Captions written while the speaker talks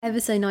Ever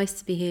so nice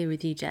to be here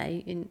with you,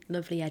 Jay, in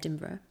lovely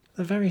Edinburgh.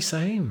 The very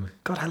same.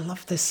 God, I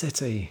love this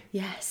city.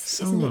 Yes,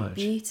 so isn't much. It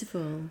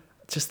beautiful?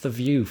 Just the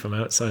view from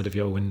outside of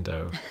your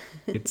window.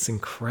 It's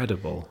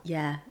incredible.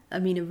 Yeah, I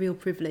mean, a real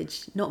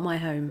privilege. Not my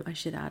home, I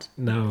should add.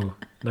 No,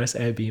 nice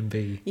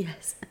Airbnb.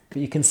 Yes.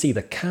 But you can see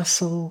the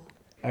castle.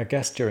 I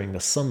guess during the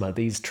summer,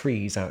 these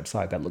trees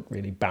outside that look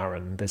really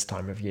barren this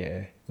time of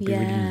year will be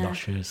really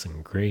luscious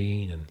and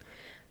green and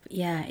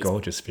it's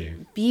gorgeous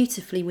view.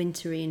 Beautifully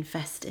wintry and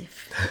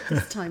festive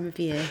this time of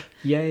year.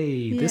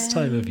 Yay, this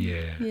time of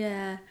year.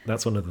 Yeah.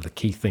 That's one of the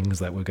key things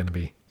that we're going to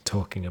be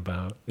talking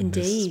about in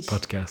this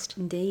podcast.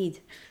 Indeed.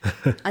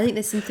 I think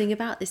there's something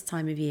about this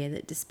time of year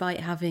that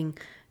despite having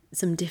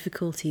some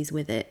difficulties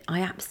with it,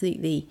 I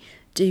absolutely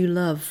do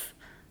love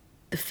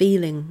the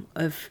feeling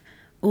of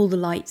all the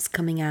lights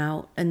coming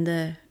out and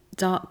the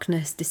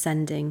darkness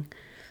descending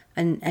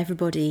and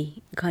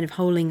everybody kind of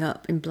holing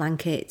up in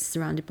blankets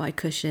surrounded by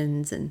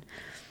cushions and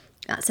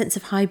that sense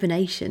of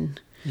hibernation.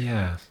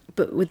 Yeah.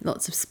 But with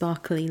lots of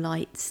sparkly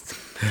lights.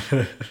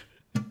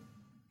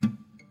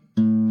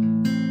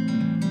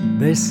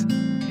 This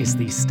is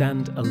the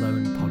Stand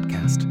Alone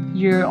podcast.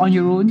 You're on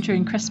your own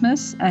during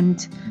Christmas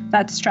and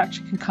that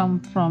distraction can come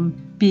from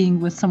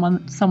being with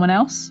someone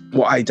else.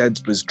 What I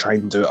did was try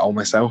and do it all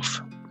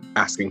myself,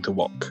 asking to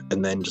work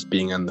and then just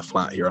being in the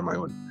flat here on my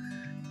own.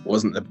 It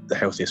wasn't the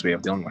healthiest way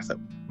of dealing with it.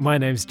 My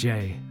name's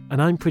Jay,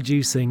 and I'm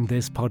producing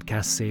this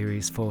podcast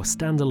series for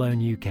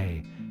Standalone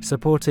UK,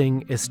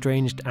 supporting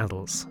estranged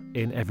adults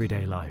in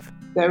everyday life.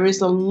 There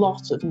is a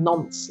lot of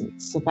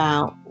nonsense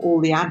about all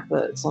the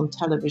adverts on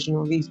television,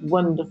 all these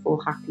wonderful,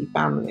 happy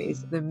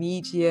families. The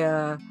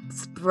media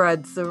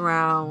spreads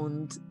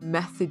around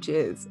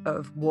messages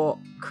of what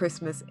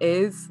Christmas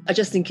is. I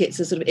just think it's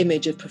a sort of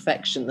image of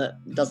perfection that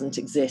doesn't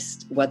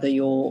exist, whether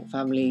your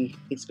family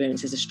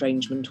experiences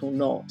estrangement or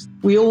not.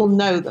 We all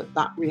know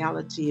that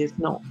reality is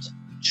not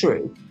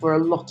true for a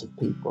lot of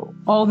people.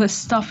 All this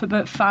stuff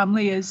about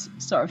family is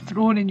sort of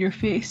thrown in your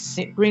face.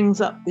 It brings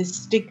up this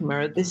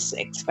stigma, this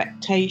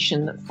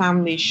expectation that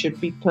families should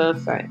be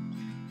perfect.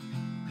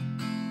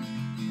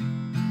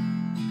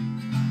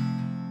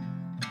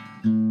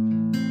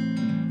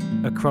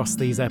 Across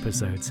these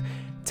episodes,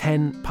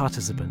 10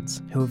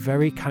 participants who have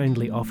very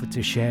kindly offered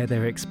to share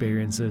their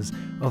experiences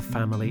of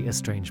family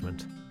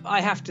estrangement. I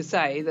have to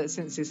say that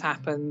since this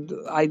happened,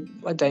 I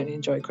don't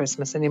enjoy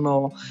Christmas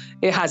anymore.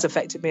 It has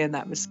affected me in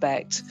that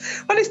respect.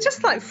 Well, it's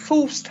just like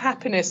forced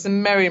happiness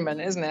and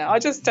merriment, isn't it? I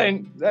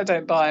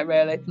don't buy it,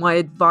 really. My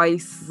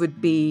advice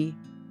would be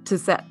to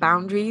set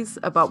boundaries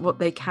about what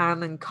they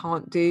can and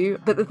can't do.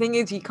 But the thing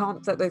is, you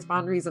can't set those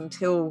boundaries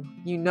until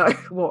you know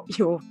what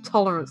your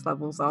tolerance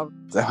levels are.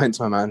 I went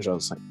to my manager, I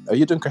was like, are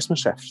you doing Christmas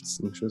shifts?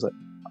 And she was like,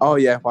 oh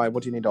yeah, why?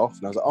 What do you need off?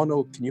 And I was like, oh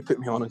no, can you put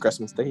me on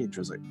Christmas Day? And she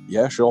was like,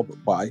 yeah, sure, but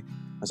why?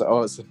 I was like,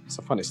 oh, it's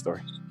a funny story.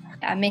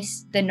 I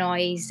miss the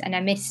noise and I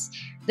miss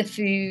the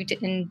food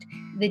and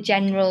the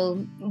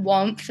general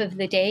warmth of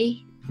the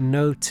day.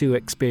 No two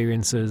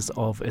experiences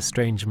of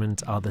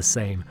estrangement are the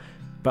same,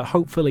 but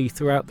hopefully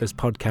throughout this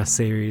podcast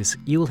series,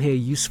 you'll hear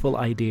useful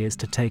ideas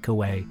to take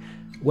away,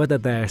 whether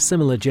they're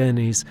similar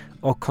journeys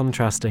or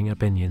contrasting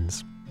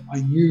opinions. I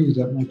knew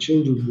that my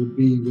children would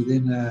be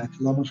within a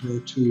kilometre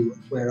or two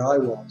of where I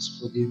was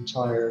for the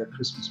entire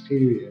Christmas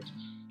period,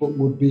 but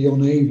would be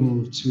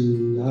unable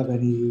to have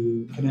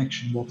any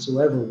connection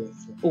whatsoever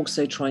with them.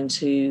 Also trying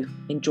to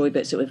enjoy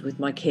bits of it with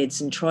my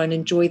kids and try and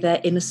enjoy their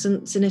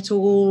innocence in it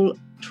all.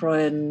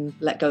 Try and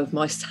let go of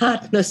my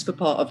sadness for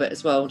part of it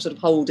as well, and sort of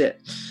hold it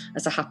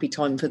as a happy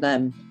time for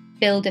them.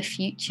 Build a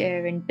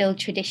future and build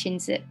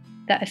traditions that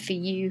are for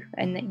you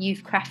and that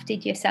you've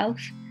crafted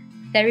yourself.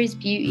 There is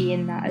beauty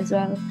in that as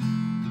well.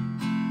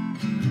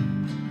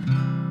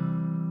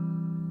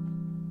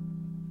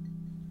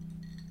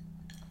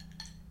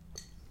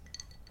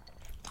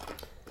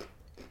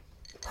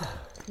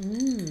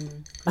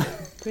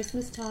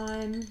 Christmas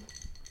time.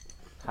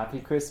 Happy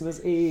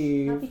Christmas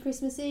Eve. Happy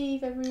Christmas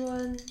Eve,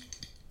 everyone.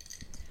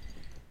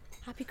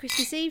 Happy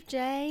Christmas Eve,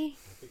 Jay.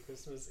 Happy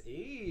Christmas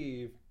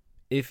Eve.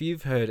 If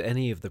you've heard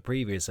any of the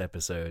previous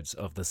episodes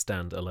of the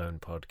Stand Alone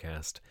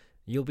podcast,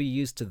 you'll be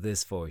used to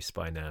this voice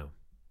by now.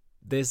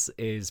 This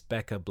is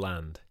Becca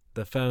Bland,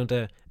 the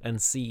founder and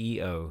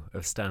CEO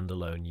of Stand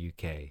Alone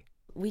UK.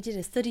 We did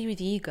a study with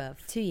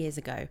YouGov 2 years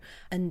ago,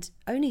 and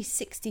only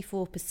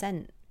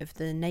 64% of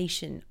the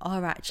nation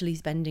are actually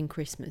spending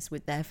Christmas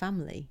with their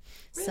family.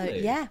 Really? So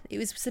yeah, it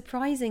was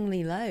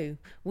surprisingly low.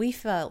 We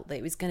felt that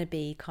it was going to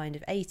be kind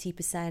of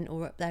 80%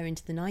 or up there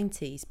into the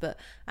 90s, but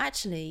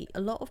actually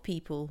a lot of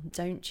people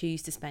don't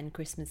choose to spend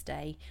Christmas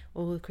Day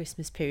or the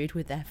Christmas period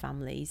with their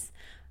families.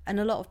 And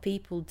a lot of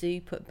people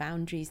do put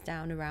boundaries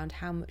down around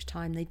how much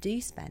time they do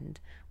spend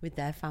with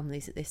their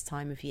families at this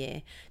time of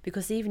year.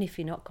 Because even if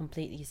you're not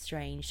completely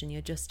estranged and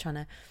you're just trying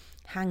to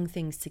hang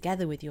things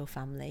together with your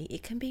family,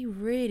 it can be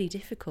really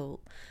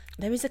difficult.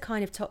 There is a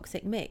kind of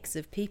toxic mix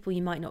of people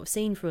you might not have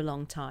seen for a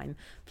long time,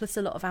 plus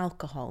a lot of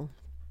alcohol.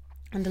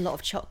 and a lot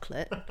of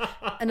chocolate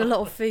and a lot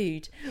of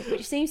food,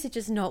 which seems to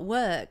just not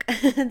work.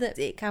 That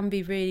it can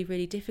be really,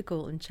 really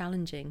difficult and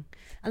challenging.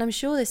 And I'm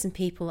sure there's some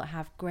people that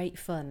have great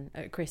fun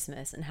at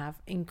Christmas and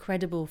have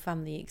incredible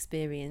family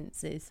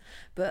experiences.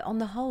 But on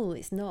the whole,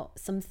 it's not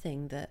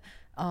something that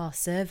our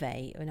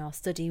survey and our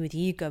study with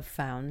YouGov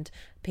found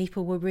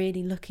people were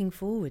really looking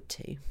forward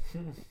to.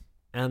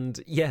 And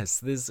yes,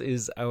 this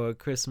is our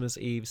Christmas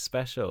Eve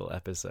special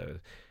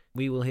episode.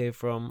 We will hear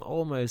from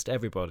almost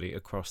everybody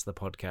across the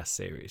podcast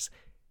series.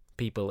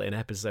 People in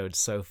episodes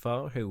so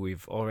far who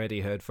we've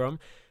already heard from,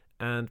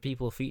 and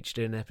people featured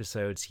in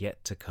episodes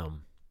yet to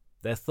come.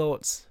 Their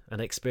thoughts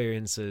and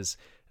experiences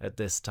at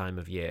this time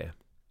of year.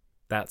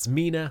 That's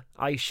Mina,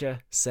 Aisha,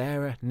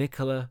 Sarah,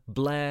 Nicola,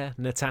 Blair,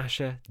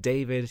 Natasha,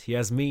 David,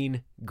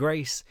 Yasmin,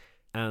 Grace,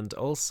 and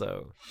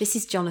also... This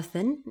is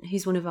Jonathan,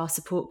 who's one of our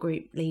support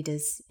group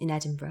leaders in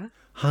Edinburgh.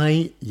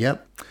 Hi,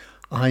 yep.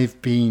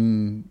 I've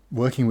been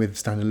working with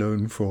Stand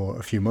Alone for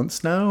a few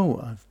months now.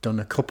 I've done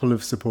a couple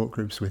of support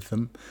groups with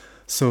them.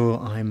 So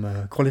I'm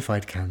a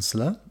qualified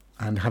counsellor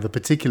and have a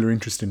particular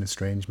interest in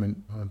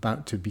estrangement. I'm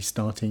about to be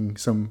starting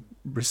some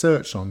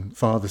research on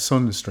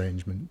father-son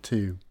estrangement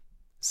too.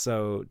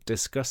 So,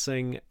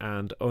 discussing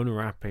and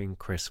unwrapping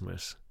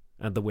Christmas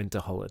and the winter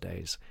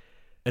holidays.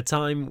 A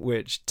time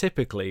which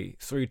typically,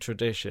 through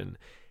tradition,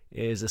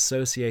 is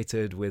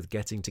associated with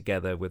getting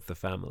together with the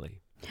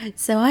family.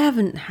 So I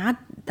haven't had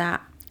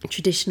that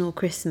traditional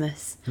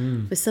Christmas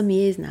for some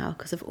years now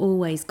because I've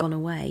always gone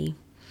away.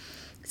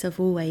 So I've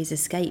always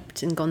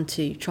escaped and gone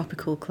to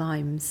tropical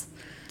climes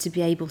to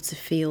be able to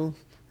feel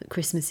that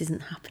Christmas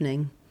isn't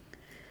happening.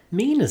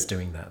 Mina's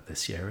doing that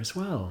this year as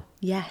well.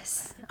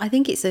 Yes, I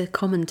think it's a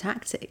common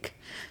tactic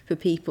for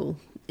people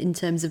in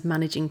terms of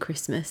managing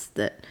Christmas,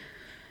 that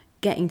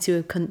getting to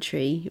a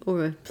country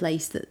or a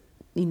place that,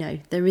 you know,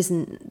 there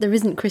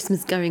isn't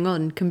Christmas going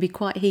on can be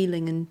quite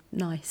healing and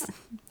nice.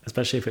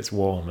 Especially if it's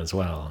warm as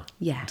well.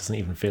 Yeah. It doesn't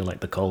even feel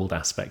like the cold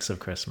aspects of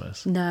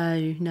Christmas.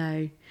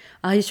 No.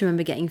 I just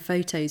remember getting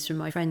photos from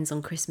my friends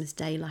on Christmas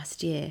Day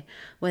last year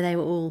where they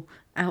were all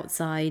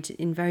outside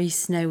in very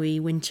snowy,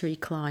 wintry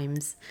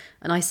climes.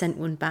 And I sent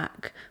one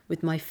back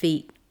with my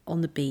feet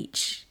on the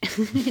beach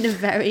in a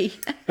very...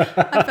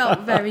 I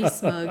felt very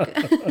smug.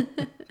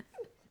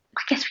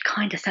 I guess we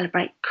kind of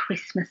celebrate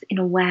Christmas in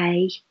a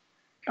way.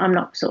 I'm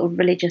not sort of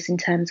religious in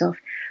terms of,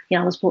 you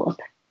know, I was brought up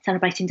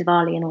celebrating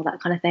Diwali and all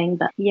that kind of thing.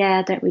 But yeah,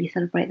 I don't really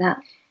celebrate that.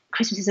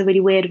 Christmas is a really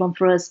weird one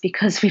for us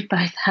because we've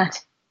both had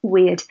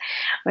weird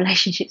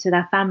relationships with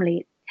our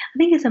family. I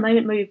think it's a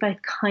moment where we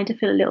both kind of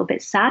feel a little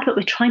bit sad, but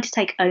we're trying to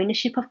take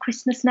ownership of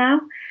Christmas now.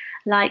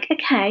 Like,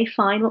 okay,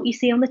 fine, what you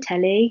see on the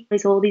telly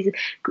is all these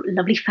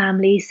lovely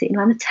families sitting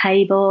around the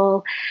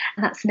table.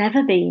 And that's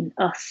never been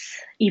us.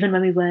 Even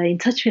when we were in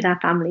touch with our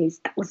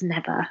families, that was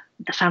never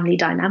the family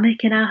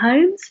dynamic in our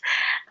homes.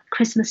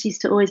 Christmas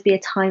used to always be a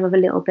time of a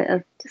little bit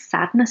of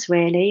sadness,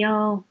 really.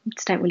 Oh,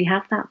 just don't really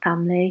have that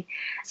family.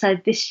 So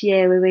this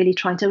year we're really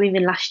trying to,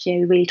 even last year,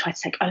 we really tried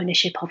to take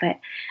ownership of it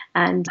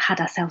and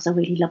had ourselves a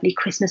really lovely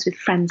Christmas with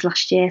friends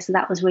last year. So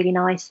that was really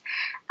nice.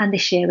 And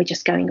this year we're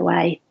just going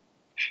away.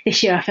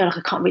 This year I feel like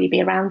I can't really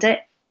be around it.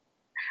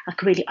 I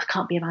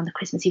can't be around the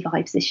Christmassy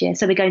vibes this year.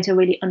 So we're going to a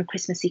really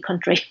un-Christmassy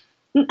country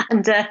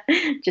and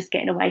just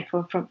getting away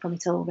from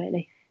it all,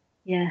 really.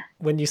 Yeah.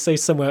 When you say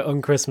somewhere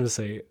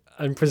un-Christmassy,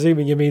 I'm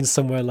presuming you mean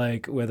somewhere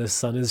like where the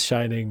sun is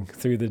shining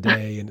through the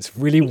day and it's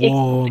really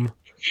warm.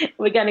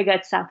 We're going to go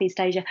to Southeast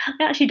Asia.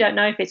 I actually don't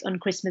know if it's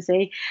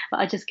un-Christmassy, but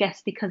I just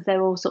guess because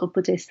they're all sort of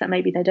Buddhists that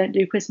maybe they don't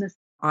do Christmas.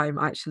 I'm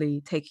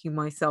actually taking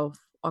myself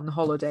on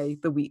holiday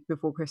the week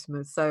before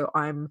Christmas, so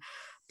I'm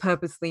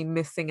purposely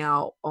missing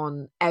out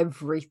on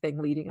everything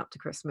leading up to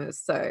Christmas.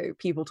 So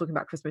people talking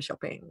about Christmas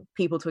shopping,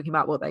 people talking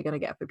about what they're going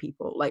to get for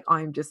people. Like,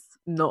 I'm just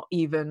not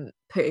even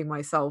putting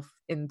myself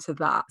into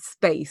that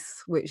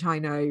space, which I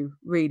know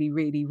really,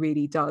 really,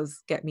 really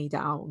does get me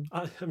down.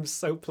 I'm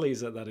so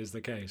pleased that is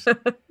the case.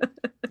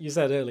 You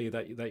said earlier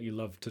that you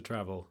love to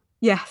travel.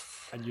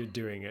 Yes. And you're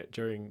doing it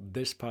during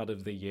this part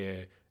of the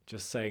year,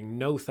 just saying,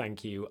 no,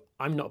 thank you.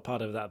 I'm not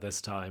part of that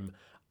this time.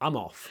 I'm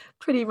off.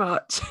 Pretty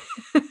much.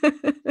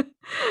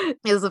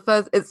 It's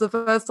the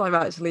first time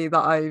actually that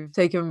I've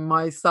taken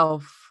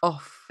myself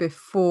off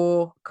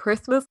before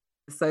Christmas.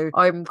 So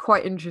I'm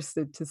quite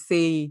interested to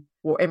see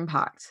what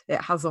impact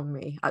it has on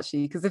me,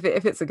 actually, because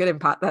if it's a good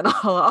impact, then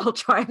I'll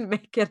try and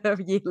make it a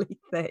yearly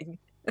thing.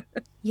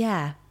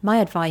 Yeah, my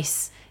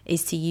advice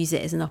is to use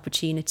it as an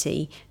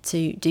opportunity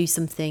to do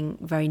something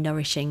very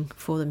nourishing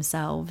for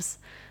themselves.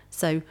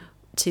 So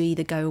to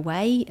either go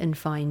away and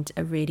find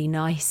a really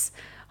nice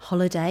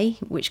holiday,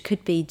 which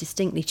could be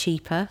distinctly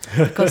cheaper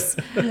because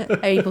are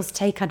able to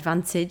take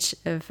advantage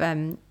of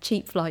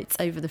cheap flights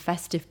over the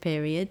festive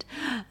period,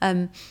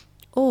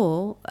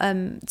 or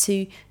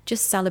to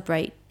just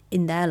celebrate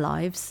in their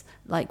lives,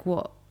 like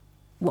what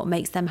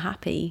makes them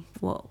happy,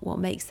 what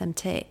makes them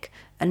tick,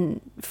 and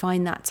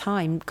find that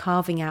time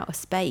carving out a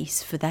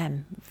space for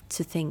them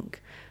to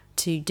think,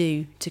 to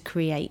do, to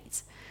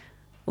create,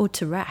 or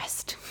to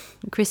rest.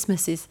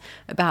 Christmas is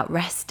about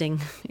resting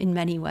in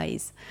many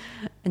ways.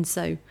 And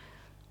so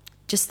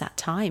just that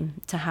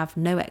time to have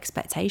no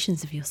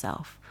expectations of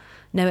yourself,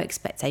 no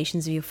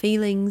expectations of your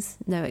feelings,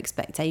 no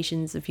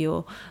expectations of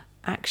your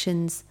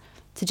actions,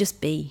 to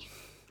just be.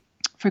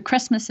 For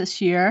Christmas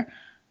this year,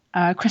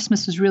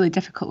 Christmas was really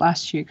difficult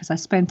last year because I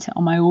spent it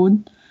on my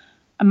own.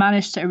 I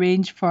managed to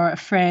arrange for a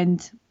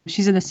friend.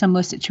 She's in a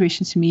similar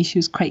situation to me. She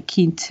was quite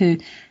keen to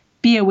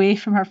be away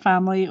from her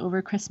family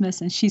over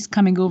Christmas, and she's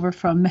coming over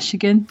from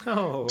Michigan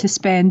to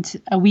spend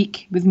a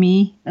week with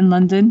me in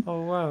London.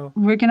 Oh, wow.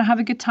 We're going to have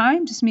a good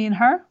time, just me and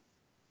her.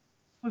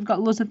 We've got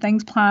loads of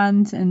things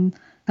planned and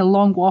a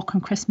long walk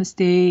on Christmas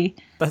Day.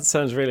 That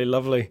sounds really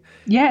lovely.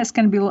 Yeah, it's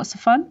going to be lots of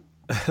fun.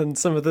 And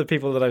some of the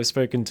people that I've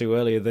spoken to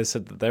earlier, they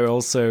said that they're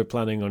also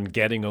planning on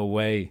getting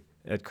away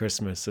at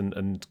Christmas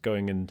and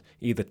going and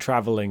either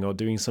traveling or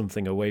doing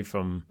something away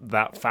from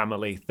that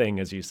family thing,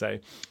 as you say.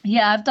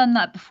 Yeah, I've done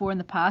that before in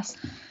the past.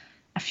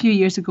 A few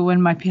years ago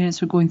when my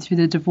parents were going through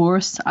the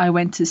divorce, I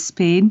went to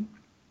Spain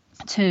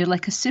to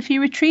like a Sufi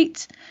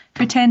retreat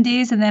for 10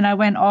 days. And then I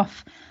went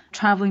off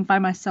traveling by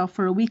myself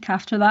for a week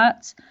after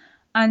that.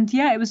 And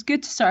yeah, it was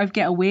good to sort of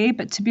get away.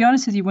 But to be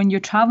honest with you, when you're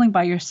traveling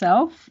by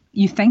yourself,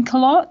 you think a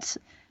lot.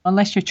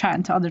 Unless you're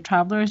chatting to other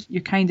travelers,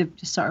 you're kind of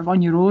just sort of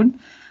on your own.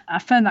 I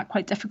found that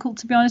quite difficult,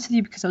 to be honest with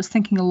you, because I was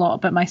thinking a lot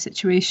about my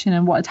situation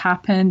and what had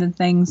happened and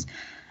things.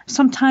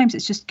 Sometimes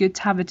it's just good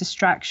to have a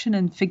distraction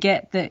and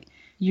forget that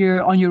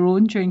you're on your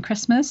own during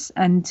Christmas,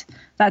 and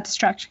that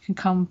distraction can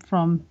come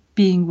from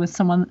being with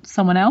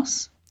someone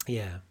else.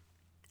 Yeah.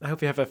 I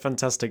hope you have a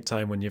fantastic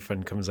time when your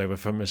friend comes over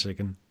from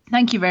Michigan.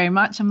 Thank you very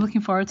much. I'm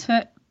looking forward to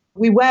it.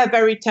 We were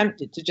very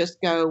tempted to just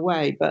go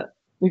away, but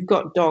we've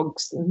got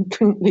dogs and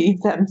couldn't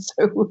leave them,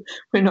 so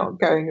we're not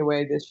going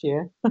away this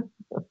year.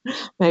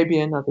 Maybe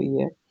another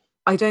year.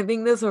 I don't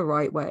think there's a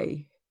right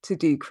way to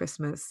do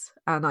Christmas,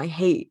 and I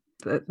hate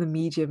that the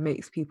media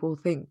makes people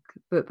think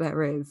that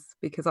there is,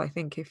 because I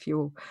think if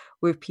you're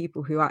with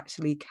people who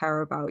actually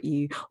care about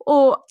you,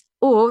 or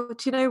do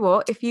you know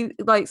what, if you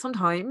like,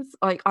 sometimes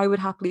like I would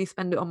happily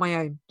spend it on my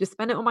own, just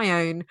spend it on my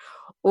own,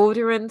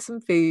 order in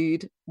some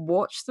food,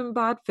 watch some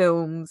bad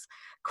films,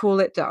 call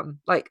it done.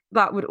 Like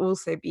that would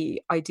also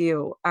be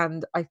ideal,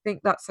 and I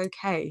think that's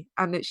okay,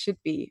 and it should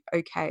be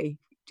okay.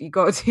 You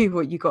got to do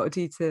what you got to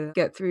do to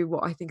get through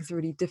what I think is a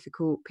really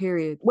difficult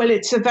period. Well,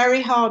 it's a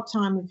very hard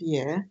time of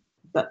year,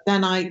 but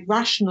then I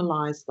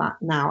rationalise that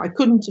now. I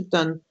couldn't have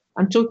done,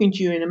 I'm talking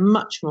to you in a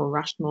much more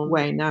rational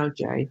way now,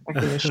 Jay. I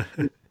can assure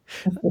you.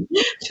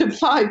 So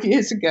 5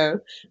 years ago,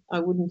 I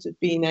wouldn't have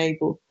been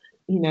able.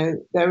 You know,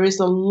 there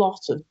is a lot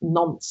of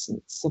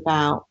nonsense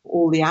about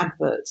all the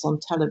adverts on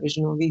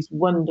television, all these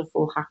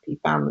wonderful, happy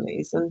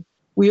families. And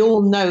we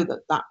all know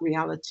that that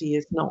reality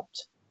is not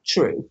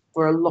true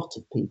for a lot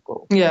of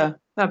people. Yeah,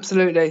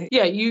 absolutely.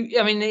 Yeah,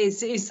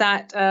 it's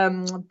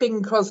that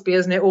Bing Crosby,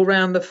 isn't it, all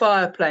round the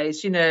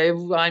fireplace, you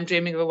know, I'm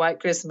dreaming of a white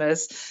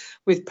Christmas,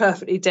 with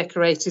perfectly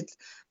decorated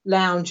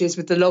lounges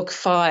with the log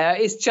fire.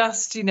 It's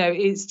just, you know,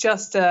 it's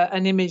just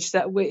an image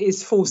that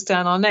is forced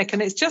down our neck,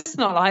 and it's just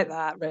not like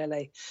that,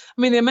 really.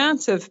 I mean, the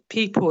amount of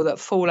people that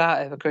fall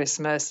out over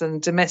Christmas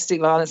and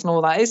domestic violence and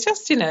all that, it's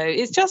just, you know,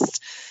 it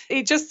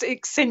just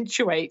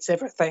accentuates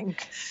everything.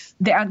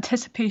 The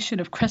anticipation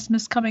of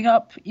Christmas coming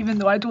up, even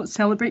though I don't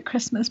celebrate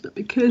Christmas, but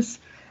because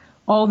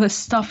all this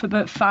stuff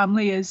about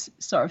family is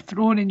sort of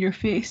thrown in your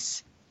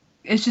face,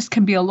 it just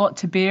can be a lot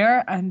to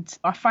bear. And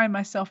I find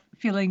myself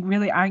feeling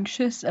really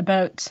anxious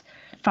about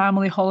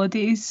family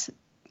holidays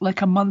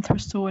like a month or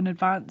so in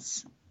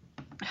advance.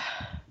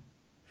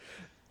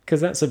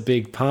 Because that's a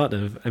big part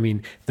of, I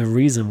mean, the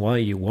reason why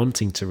you're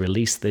wanting to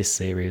release this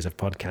series of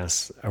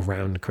podcasts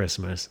around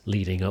Christmas,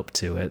 leading up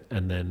to it,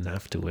 and then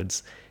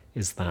afterwards,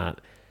 is that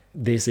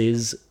this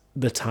is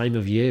the time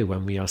of year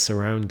when we are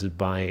surrounded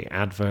by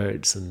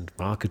adverts and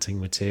marketing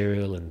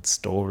material and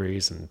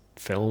stories and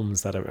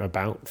films that are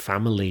about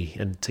family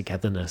and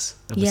togetherness,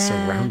 and we're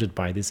surrounded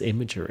by this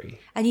imagery.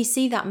 And you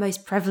see that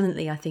most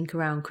prevalently, I think,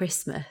 around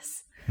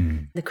Christmas.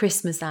 The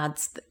Christmas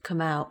ads that come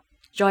out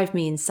drive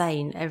me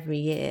insane every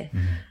year,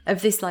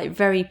 of this like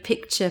very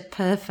picture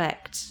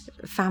perfect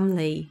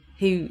family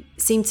who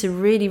seem to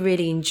really,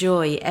 really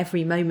enjoy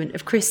every moment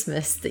of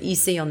Christmas that you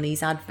see on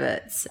these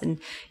adverts. And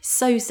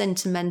so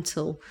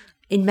sentimental.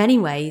 In many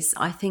ways,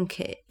 I think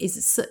it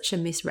is such a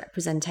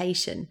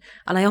misrepresentation.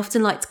 And I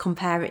often like to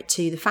compare it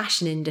to the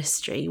fashion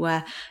industry,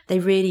 where they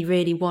really,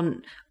 really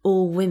want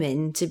all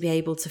women to be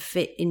able to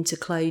fit into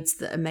clothes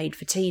that are made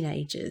for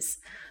teenagers.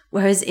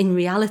 Whereas in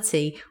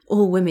reality,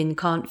 all women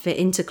can't fit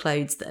into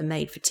clothes that are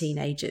made for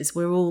teenagers.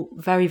 We're all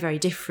very, very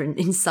different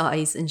in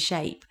size and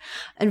shape.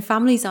 And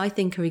families, I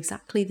think, are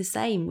exactly the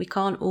same. We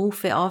can't all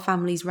fit our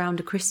families round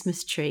a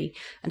Christmas tree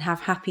and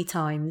have happy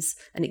times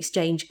and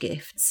exchange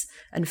gifts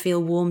and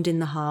feel warmed in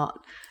the heart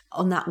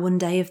on that one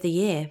day of the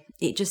year.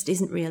 It just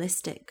isn't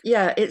realistic.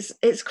 Yeah,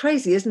 it's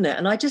crazy, isn't it?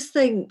 And I just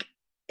think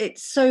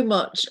it's so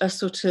much a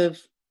sort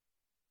of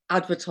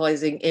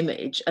advertising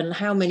image, and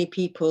how many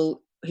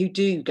people who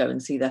do go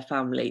and see their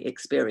family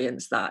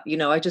experience that. You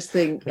know, I just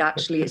think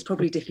actually it's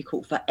probably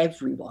difficult for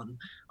everyone.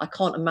 I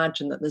can't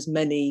imagine that there's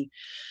many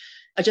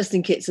I just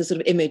think it's a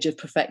sort of image of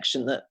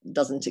perfection that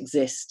doesn't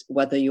exist,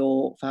 whether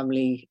your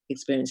family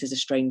experiences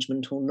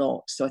estrangement or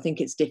not. So I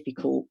think it's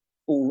difficult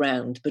all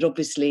round, but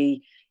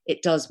obviously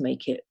it does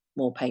make it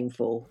more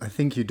painful. I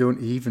think you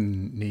don't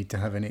even need to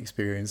have any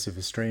experience of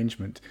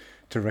estrangement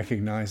to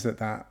recognise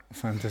that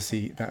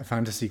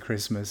fantasy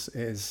Christmas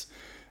is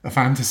a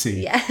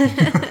fantasy. Yeah.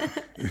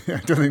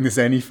 I don't think there's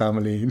any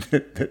family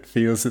that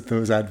feels that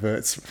those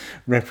adverts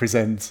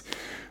represent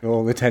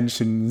all the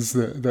tensions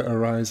that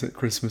arise at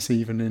Christmas,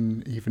 even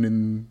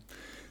in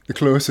the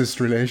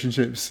closest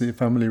relationships,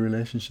 family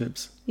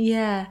relationships.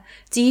 Yeah.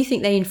 Do you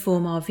think they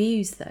inform our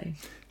views, though?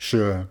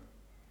 Sure.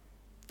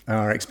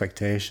 Our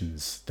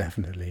expectations,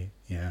 definitely,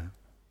 yeah.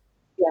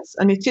 Yes,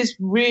 and it is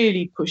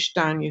really pushed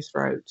down your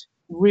throat,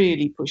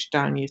 really pushed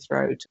down your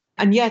throat.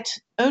 And yet,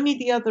 only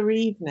the other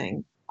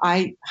evening,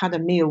 I had a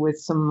meal with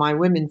some of my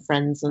women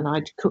friends and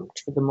I'd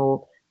cooked for them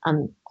all.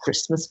 And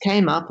Christmas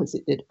came up as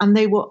it did. And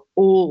they were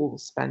all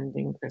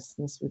spending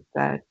Christmas with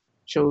their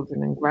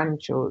children and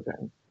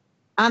grandchildren.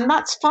 And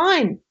that's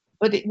fine.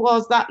 But it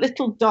was that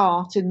little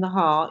dart in the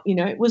heart,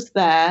 it was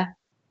there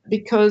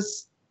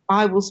because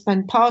I will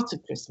spend part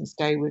of Christmas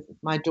Day with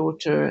my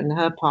daughter and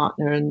her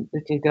partner and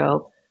little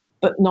girl,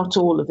 but not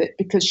all of it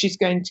because she's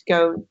going to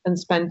go and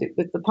spend it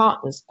with the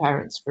partner's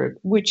parents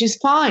which is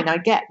fine. I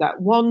get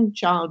that. One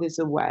child is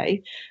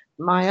away.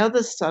 My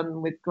other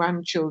son with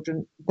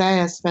grandchildren, they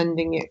are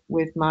spending it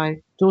with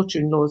my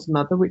daughter-in-law's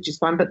mother, which is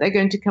fine, but they're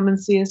going to come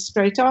and see us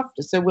straight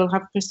after. So we'll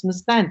have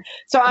Christmas then.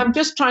 So I'm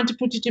just trying to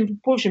put it in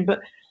proportion, but,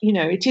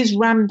 it is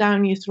rammed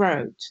down your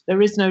throat.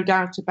 There is no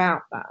doubt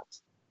about that.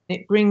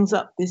 It brings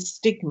up this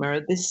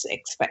stigma, this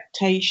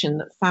expectation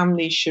that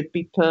families should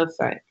be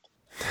perfect.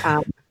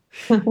 That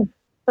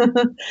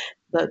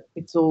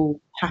it's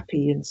all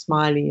happy and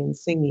smiley and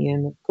singy.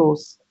 And of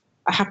course,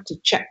 I have to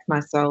check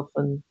myself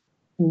and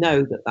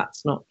know that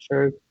that's not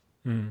true.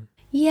 Mm.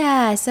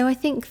 Yeah, so I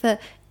think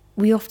that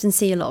we often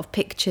see a lot of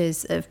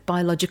pictures of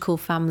biological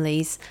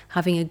families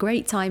having a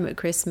great time at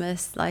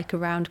Christmas, like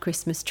around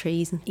Christmas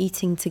trees and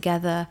eating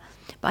together.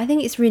 But I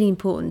think it's really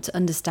important to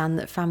understand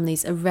that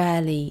families are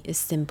rarely as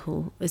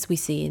simple as we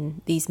see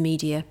in these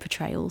media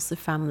portrayals of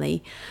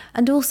family.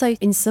 And also,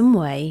 in some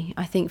way,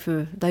 I think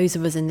for those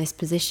of us in this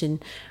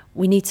position,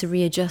 we need to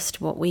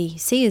readjust what we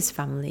see as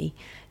family.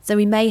 So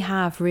we may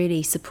have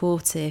really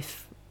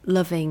supportive,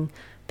 loving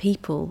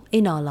people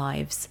in our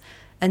lives.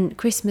 And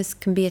Christmas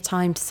can be a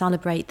time to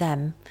celebrate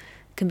them,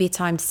 can be a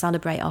time to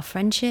celebrate our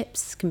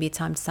friendships, can be a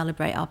time to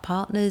celebrate our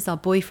partners, our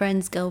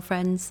boyfriends,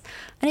 girlfriends,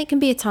 and it can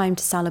be a time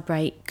to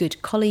celebrate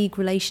good colleague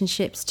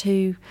relationships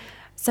too.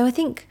 So I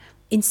think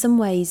in some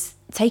ways,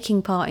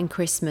 taking part in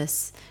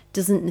Christmas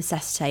doesn't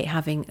necessitate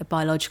having a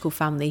biological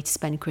family to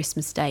spend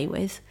Christmas Day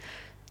with.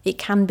 It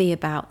can be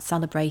about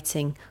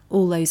celebrating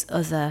all those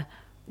other,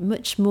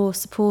 much more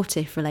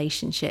supportive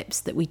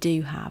relationships that we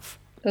do have.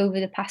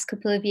 Over the past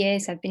couple of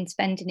years, I've been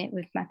spending it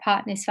with my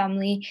partner's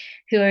family,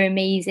 who are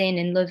amazing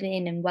and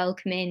loving and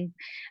welcoming,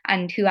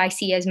 and who I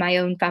see as my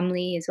own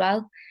family as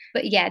well.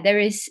 But yeah, there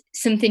is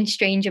something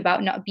strange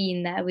about not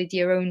being there with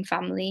your own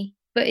family.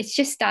 But it's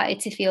just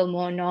started to feel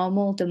more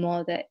normal the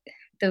more that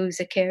those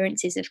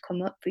occurrences have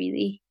come up,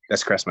 really.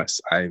 This Christmas,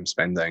 I'm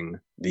spending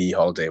the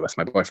holiday with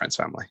my boyfriend's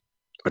family,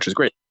 which is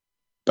great.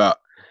 But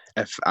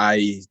if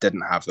I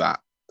didn't have that,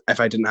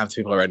 if I didn't have the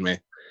people around me,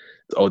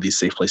 all these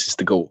safe places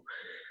to go,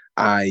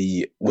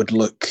 I would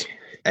look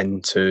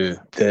into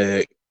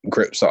the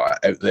groups that are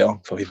out there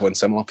for people in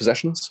similar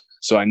positions.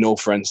 So I know,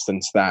 for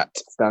instance, that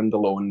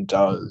Standalone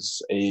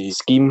does a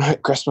scheme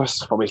at Christmas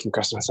for making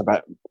Christmas a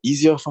bit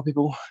easier for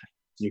people.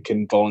 You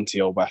can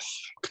volunteer with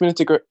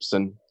community groups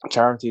and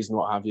charities and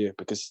what have you,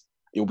 because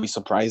you'll be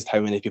surprised how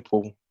many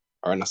people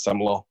are in a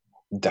similar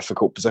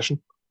difficult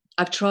position.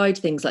 I've tried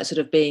things like sort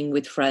of being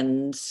with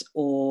friends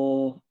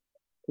or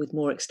with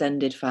more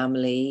extended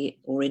family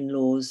or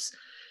in-laws.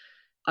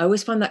 I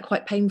always find that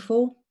quite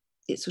painful.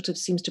 It sort of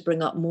seems to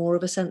bring up more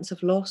of a sense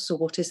of loss or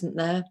what isn't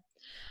there.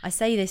 I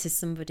say this as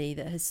somebody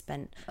that has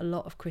spent a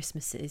lot of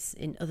Christmases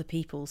in other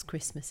people's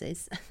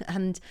Christmases,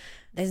 and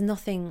there's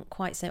nothing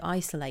quite so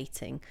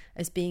isolating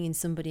as being in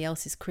somebody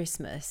else's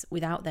Christmas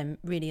without them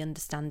really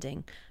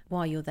understanding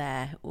why you're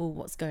there or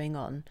what's going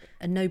on,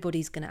 and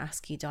nobody's going to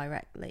ask you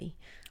directly.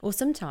 Or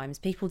sometimes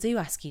people do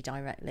ask you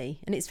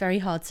directly, and it's very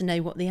hard to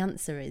know what the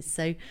answer is.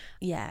 So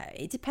yeah,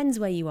 it depends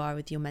where you are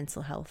with your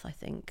mental health, I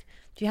think.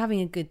 If you're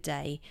having a good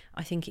day,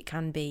 I think it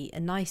can be a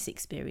nice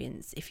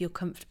experience if you're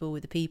comfortable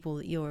with the people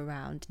that you're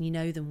around and you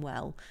know them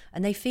well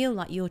and they feel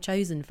like your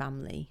chosen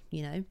family,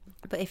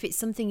 But if it's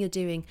something you're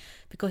doing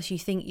because you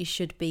think you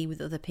should be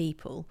with other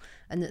people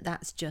and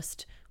that's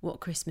just what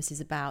Christmas is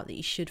about, that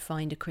you should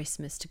find a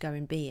Christmas to go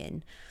and be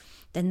in,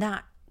 then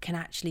that can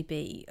actually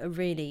be a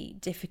really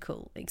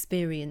difficult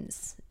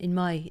experience.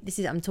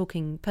 I'm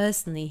talking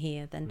personally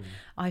here, then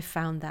I've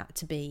found that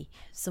to be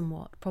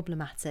somewhat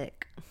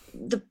problematic.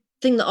 The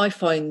thing that I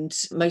find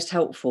most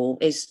helpful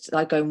is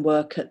I go and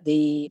work at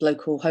the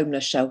local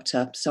homeless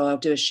shelter. So I'll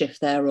do a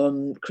shift there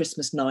on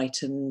Christmas night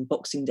and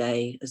Boxing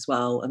Day as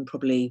well, and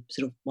probably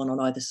sort of one on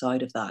either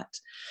side of that.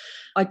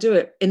 I do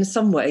it in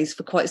some ways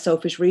for quite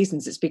selfish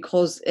reasons. It's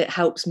because it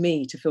helps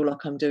me to feel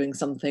like I'm doing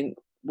something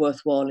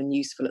worthwhile and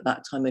useful at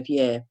that time of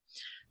year.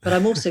 But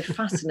I'm also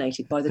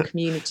fascinated by the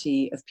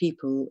community of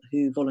people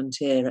who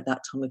volunteer at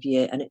that time of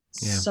year. And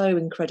it's so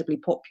incredibly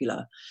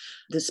popular.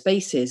 The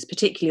spaces,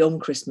 particularly on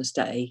Christmas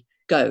Day,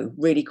 go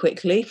really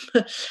quickly,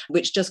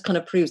 which just kind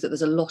of proves that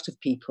there's a lot of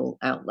people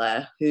out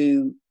there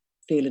who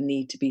feel a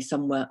need to be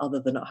somewhere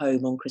other than at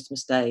home on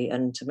Christmas Day,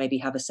 and to maybe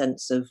have a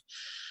sense of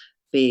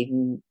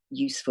being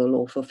useful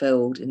or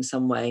fulfilled in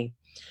some way.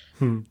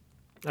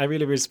 I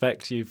really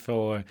respect you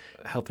for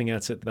helping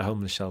out at the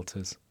homeless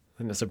shelters. I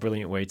think that's a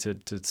brilliant way to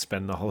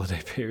spend the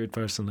holiday period,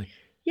 personally.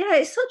 Yeah,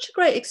 it's such a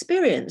great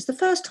experience. The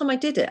first time I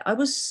did it, I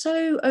was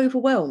so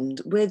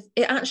overwhelmed with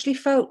it. Actually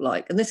felt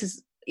like, and this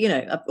is, you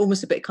know,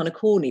 almost a bit kind of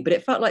corny, but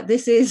it felt like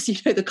this is, you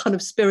know, the kind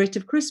of spirit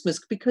of Christmas,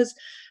 because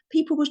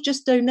people was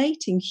just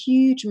donating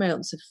huge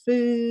amounts of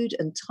food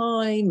and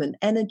time and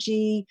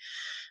energy.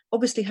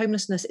 Obviously,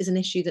 homelessness is an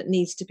issue that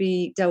needs to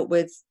be dealt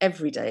with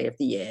every day of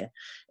the year.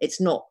 It's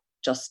not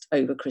just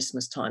over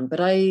Christmas time, but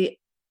I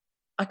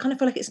kind of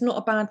feel like it's not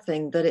a bad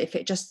thing that if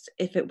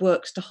it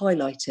works to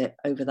highlight it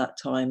over that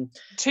time.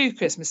 2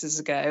 Christmases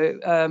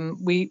ago,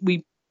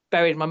 we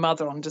buried my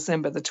mother on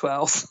December the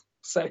 12th.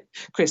 So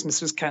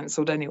Christmas was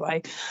cancelled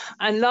anyway.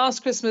 And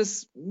last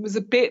Christmas was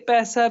a bit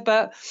better,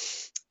 but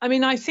I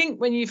mean, I think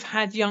when you've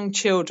had young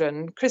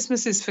children,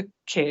 Christmas is for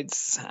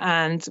kids.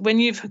 And when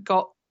you've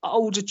got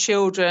older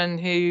children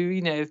who,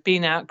 you know, have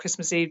been out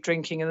Christmas Eve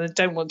drinking and they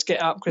don't want to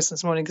get up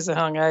Christmas morning because they're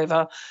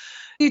hungover,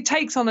 it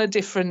takes on a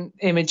different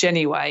image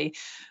anyway.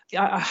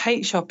 I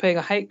hate shopping.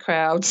 I hate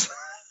crowds.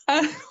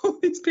 And all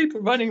these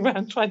people running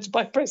around trying to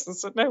buy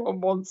presents that no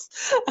one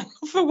wants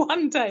for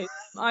one day.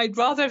 I'd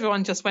rather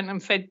everyone just went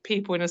and fed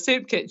people in a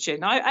soup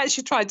kitchen. I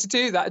actually tried to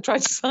do that. I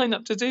tried to sign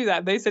up to do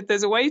that. They said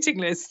there's a waiting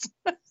list.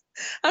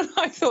 And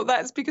I thought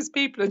that's because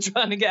people are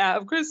trying to get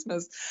out of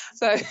Christmas.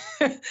 So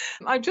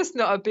I'm just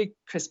not a big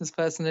Christmas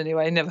person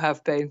anyway, never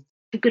have been.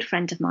 A good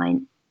friend of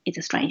mine is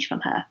estranged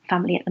from her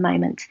family at the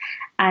moment.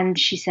 And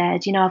she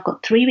said, you know, I've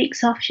got 3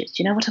 weeks off. She said,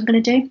 do you know what I'm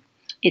going to do?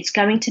 It's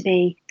going to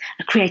be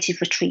a creative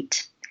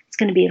retreat. It's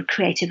going to be a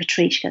creative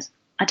retreat. She goes,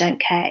 I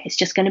don't care. It's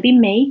just going to be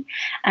me.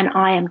 And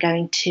I am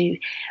going to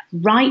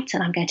write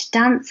and I'm going to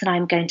dance and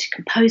I'm going to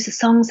compose the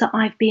songs that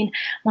I've been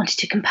wanting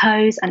to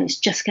compose. And it's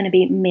just going to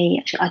be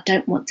me. I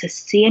don't want to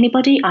see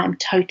anybody. I'm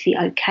totally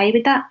okay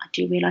with that. I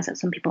do realise that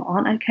some people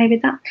aren't okay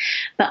with that.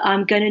 But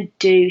I'm going to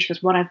do, she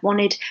goes, what I've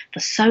wanted for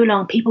so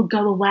long. People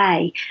go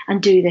away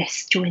and do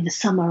this during the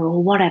summer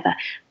or whatever.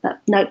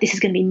 But no, this is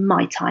going to be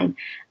my time.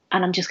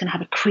 And I'm just going to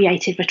have a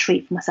creative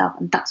retreat for myself.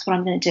 And that's what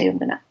I'm going to do. I'm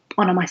going to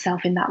honour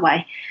myself in that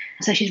way.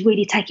 So she's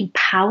really taking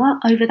power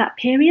over that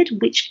period,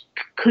 which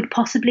could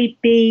possibly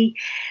be,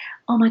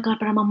 oh my God,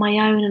 but I'm on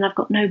my own and I've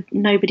got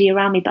nobody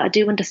around me. But I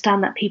do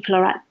understand that people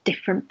are at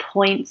different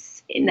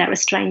points in their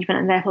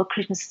estrangement and therefore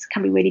Christmas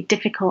can be really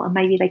difficult and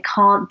maybe they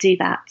can't do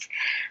that.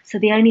 So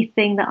the only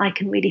thing that I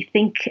can really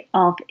think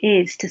of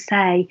is to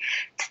say,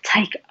 to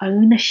take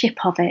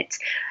ownership of it.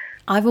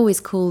 I've always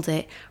called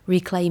it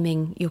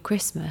reclaiming your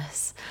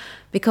Christmas,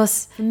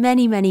 because for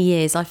many, many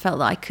years I felt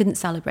that I couldn't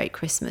celebrate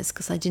Christmas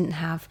because I didn't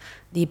have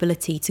the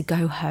ability to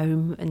go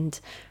home and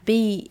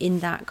be in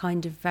that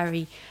kind of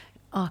very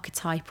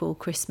archetypal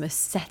Christmas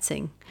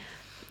setting.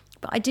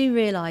 But I do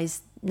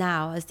realise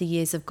now, as the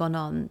years have gone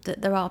on,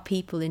 that there are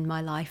people in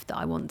my life that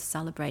I want to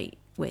celebrate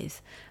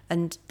with,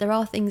 and there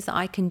are things that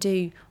I can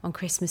do on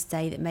Christmas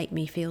Day that make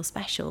me feel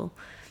special,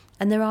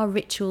 and there are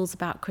rituals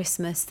about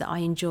Christmas that I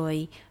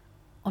enjoy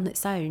on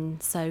its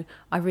own. So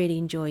I really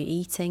enjoy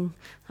eating.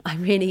 I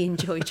really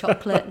enjoy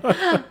chocolate.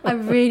 I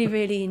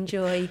really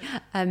enjoy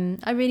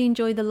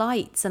the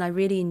lights, and I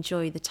really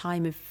enjoy the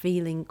time of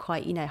feeling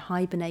quite, you know,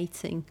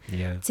 hibernating.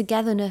 Yeah.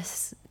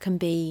 Togetherness can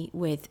be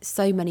with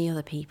so many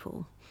other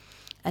people.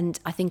 And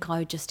I think I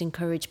would just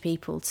encourage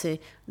people to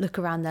look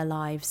around their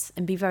lives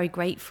and be very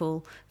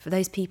grateful for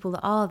those people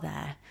that are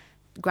there.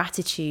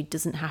 Gratitude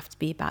doesn't have to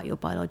be about your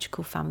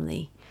biological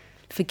family.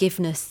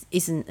 Forgiveness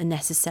isn't a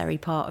necessary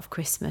part of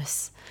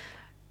Christmas.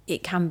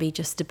 It can be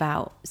just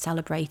about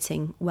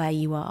celebrating where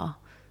you are,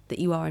 that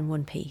you are in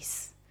one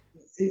piece.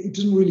 It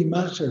doesn't really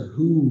matter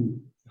who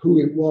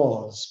it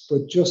was,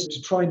 but just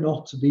to try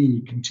not to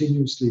be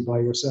continuously by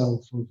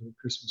yourself over the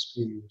Christmas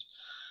period.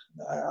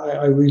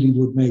 I really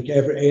would make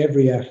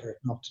every effort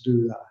not to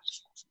do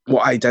that.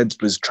 What I did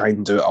was try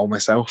and do it all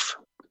myself,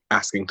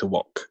 asking to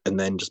work and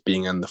then just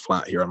being in the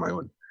flat here on my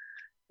own.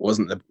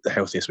 Wasn't the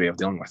healthiest way of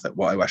dealing with it.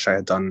 What I wish I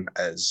had done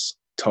is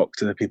talk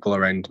to the people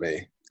around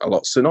me a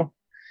lot sooner,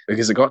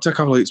 because it got to a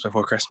couple of weeks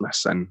before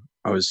Christmas and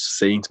I was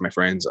saying to my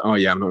friends, oh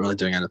yeah, I'm not really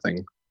doing anything,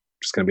 I'm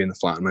just going to be in the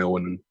flat on my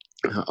own.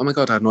 And oh my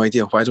God, I had no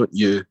idea. Why don't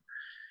you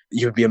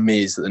would be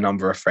amazed at the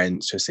number of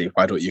friends who say,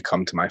 why don't you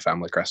come to my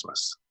family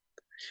Christmas?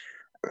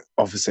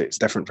 Obviously it's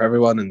different for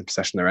everyone in the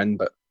position they're in,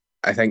 but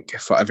I think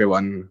for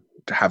everyone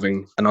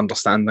having an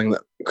understanding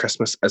that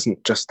Christmas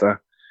isn't just a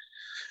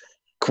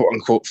quote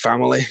unquote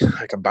family,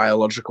 like a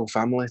biological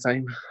family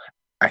time.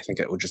 I think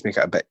it would just make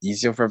it a bit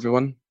easier for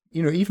everyone.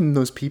 You know, even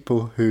those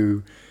people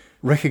who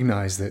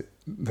recognise that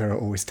there are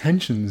always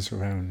tensions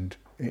around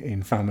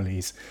in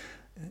families,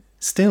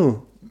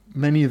 still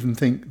many of them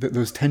think that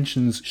those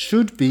tensions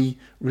should be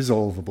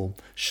resolvable,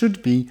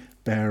 should be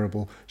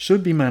bearable,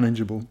 should be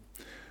manageable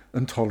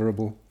and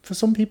tolerable. For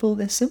some people,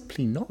 they're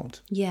simply not.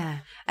 Yeah.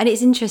 And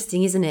it's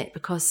interesting, isn't it?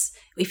 Because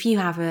if you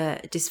have a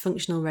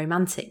dysfunctional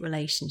romantic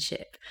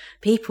relationship,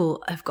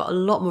 people have got a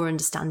lot more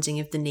understanding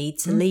of the need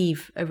to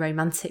leave a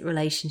romantic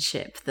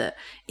relationship that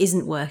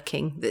isn't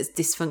working, that's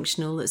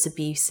dysfunctional, that's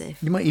abusive.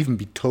 You might even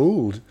be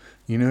told,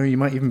 you know, you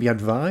might even be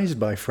advised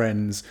by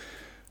friends,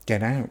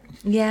 get out.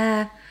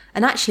 Yeah.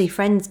 And actually,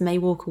 friends may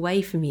walk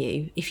away from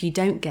you if you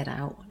don't get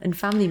out, and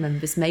family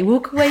members may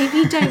walk away if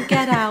you don't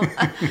get out.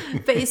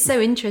 But it's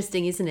so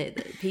interesting, isn't it,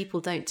 that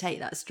people don't take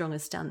that strong a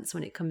stance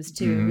when it comes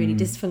to a really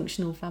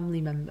dysfunctional family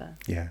member.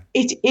 Yeah.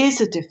 It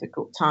is a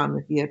difficult time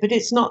of year, but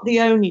it's not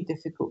the only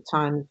difficult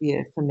time of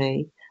year for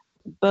me.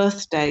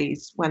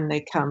 Birthdays, when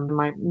they come,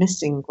 my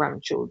missing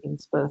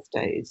grandchildren's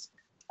birthdays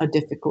are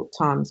difficult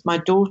times. My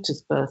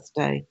daughter's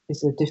birthday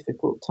is a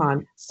difficult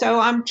time. So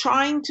I'm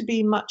trying to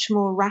be much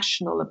more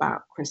rational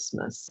about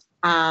Christmas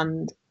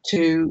and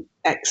to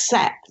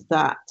accept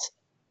that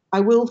I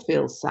will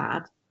feel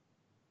sad,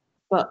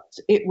 but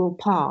it will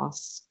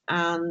pass,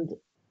 and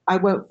I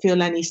won't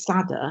feel any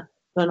sadder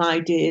than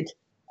I did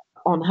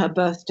on her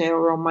birthday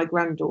or on my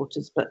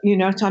granddaughter's. But you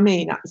know what I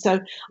mean?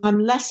 So I'm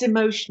less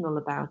emotional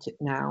about it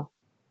now.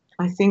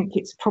 I think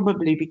it's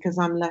probably because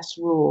I'm less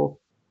raw.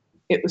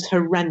 It was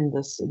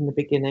horrendous in the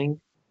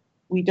beginning.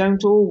 We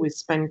don't always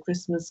spend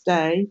Christmas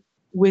Day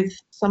with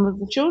some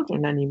of the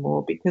children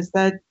anymore because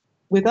they're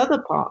with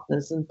other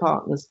partners and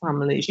partners'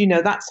 families. You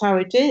know, that's how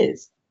it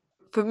is.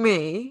 For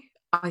me,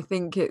 I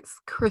think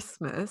it's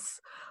Christmas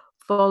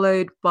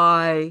followed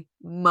by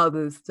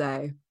Mother's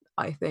Day,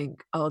 I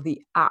think, are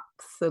the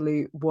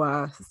absolute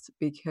worst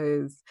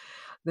because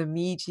the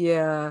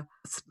media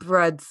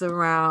spreads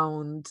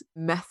around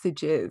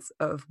messages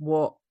of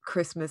what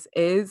Christmas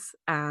is,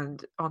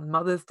 and on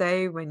Mother's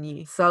Day when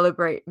you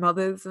celebrate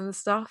mothers and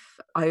stuff,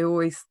 I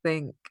always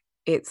think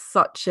it's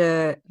such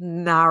a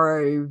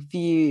narrow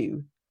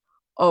view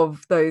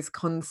of those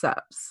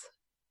concepts.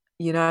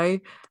 You know,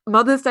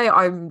 Mother's Day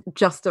I'm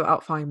just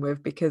about fine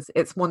with because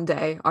it's one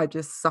day, I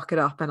just suck it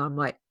up and I'm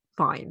like,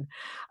 fine.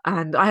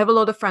 And I have a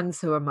lot of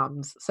friends who are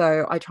mums,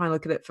 so I try and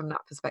look at it from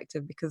that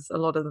perspective because a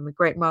lot of them are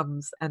great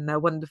mums and they're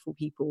wonderful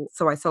people,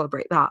 so I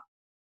celebrate that.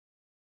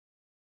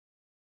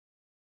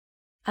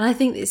 And I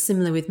think it's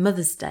similar with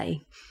Mother's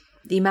Day.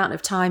 The amount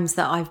of times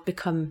that I've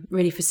become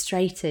really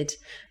frustrated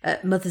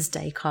at Mother's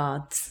Day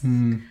cards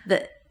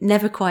that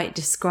never quite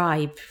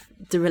describe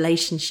the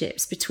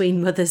relationships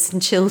between mothers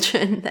and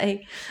children.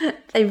 They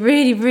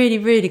really, really,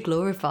 really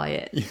glorify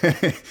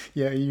it.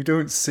 Yeah, you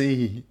don't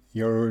see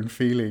your own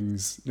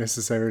feelings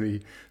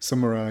necessarily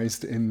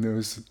summarized in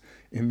those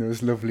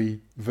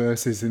lovely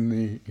verses in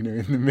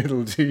the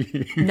middle, do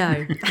you?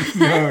 No.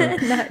 No.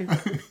 No.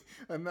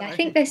 I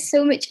think there's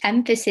so much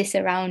emphasis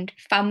around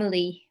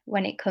family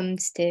when it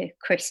comes to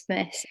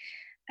Christmas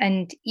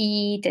and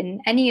Eid and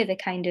any other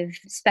kind of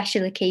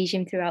special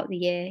occasion throughout the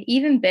year.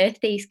 Even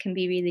birthdays can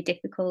be really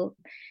difficult.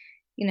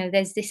 You know,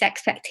 there's this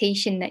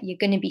expectation that you're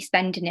going to be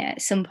spending it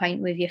at some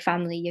point with your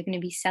family. You're going to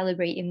be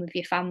celebrating with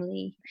your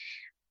family.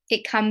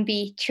 It can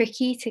be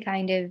tricky to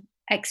kind of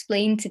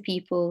explain to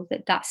people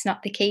that that's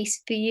not the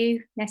case for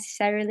you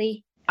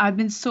necessarily. I've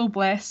been so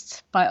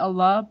blessed by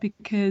Allah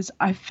because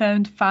I've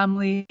found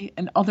family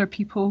and other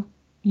people.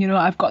 You know,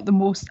 I've got the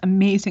most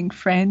amazing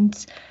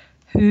friends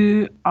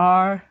who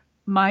are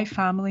my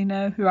family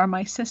now, who are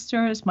my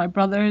sisters, my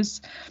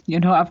brothers. You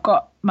know, I've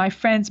got my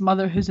friend's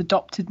mother who's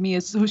adopted me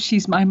as though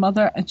she's my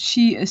mother, and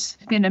she has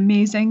been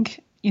amazing.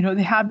 You know,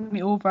 they had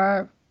me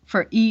over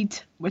for Eid,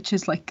 which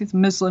is like a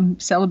Muslim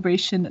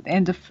celebration at the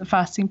end of the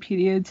fasting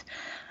period.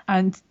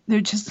 And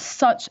they're just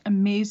such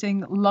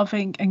amazing,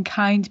 loving and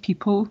kind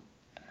people.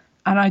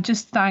 And I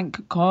just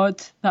thank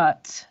God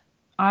that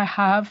I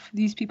have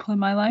these people in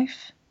my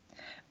life.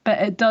 But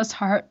it does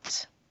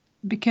hurt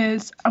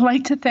because I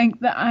like to think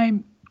that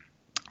I'm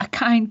a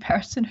kind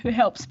person who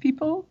helps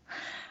people.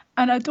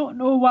 And I don't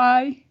know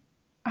why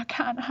I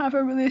can't have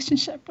a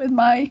relationship with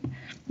my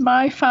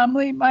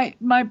family,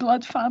 my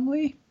blood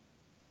family.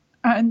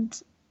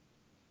 And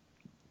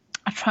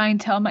I try and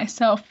tell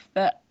myself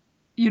that,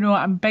 you know,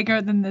 I'm bigger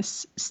than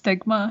this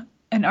stigma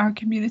in our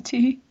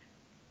community.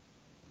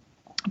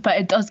 But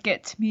it does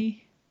get to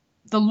me.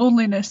 The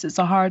loneliness is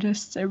the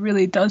hardest. It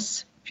really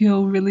does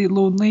feel really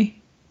lonely.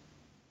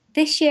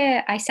 This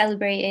year, I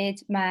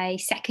celebrated my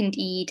second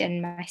Eid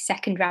and my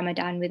second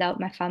Ramadan without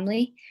my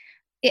family.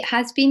 It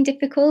has been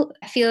difficult.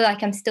 I feel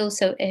like I'm still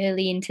so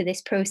early into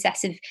this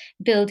process of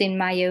building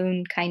my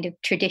own kind of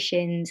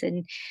traditions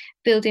and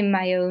building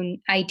my own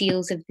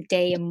ideals of the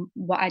day and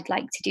what I'd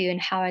like to do and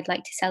how I'd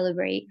like to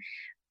celebrate.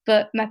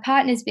 But my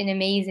partner's been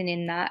amazing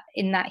in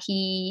that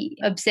he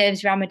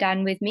observes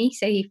Ramadan with me.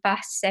 So he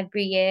fasts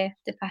every year.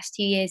 The past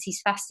 2 years,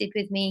 he's fasted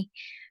with me.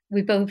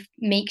 We both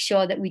make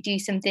sure that we do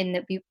something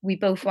that we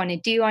both want to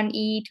do on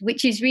Eid,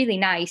 which is really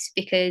nice,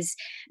 because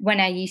when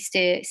I used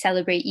to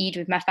celebrate Eid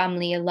with my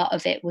family, a lot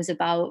of it was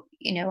about,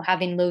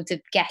 having loads of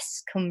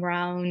guests come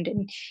round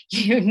and,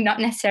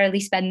 not necessarily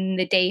spending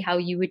the day how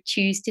you would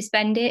choose to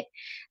spend it.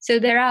 So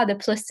there are the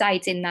plus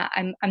sides in that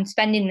I'm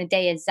spending the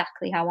day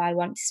exactly how I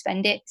want to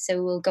spend it.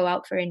 So we'll go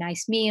out for a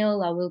nice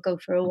meal, or we'll go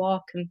for a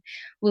walk, and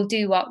we'll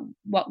do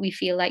what we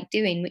feel like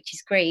doing, which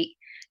is great.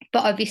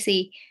 But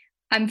obviously,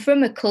 I'm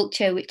from a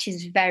culture which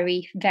is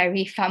very,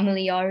 very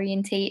family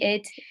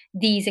orientated.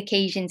 These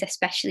occasions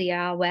especially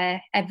are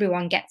where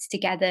everyone gets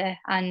together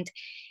and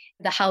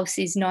the house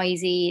is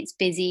noisy, it's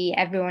busy,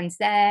 everyone's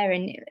there.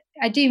 And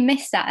I do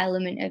miss that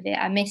element of it.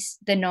 I miss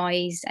the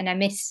noise, and I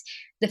miss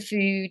the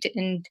food,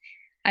 and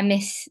I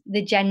miss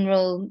the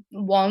general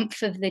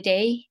warmth of the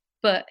day.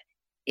 But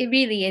it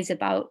really is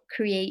about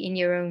creating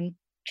your own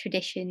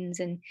traditions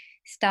and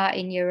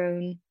starting your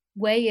own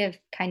way of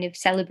kind of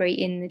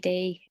celebrating the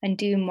day and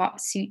doing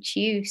what suits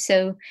you.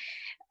 So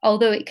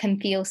although it can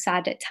feel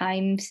sad at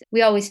times,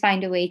 we always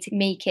find a way to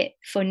make it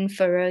fun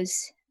for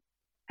us.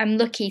 I'm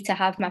lucky to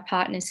have my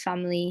partner's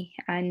family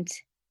and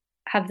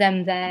have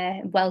them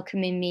there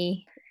welcoming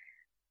me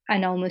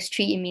and almost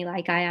treating me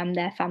like I am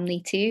their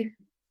family too.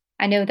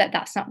 I know that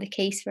that's not the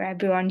case for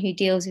everyone who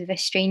deals with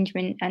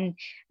estrangement, and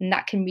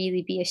that can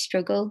really be a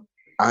struggle.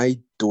 I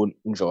don't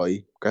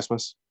enjoy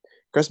Christmas.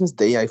 Christmas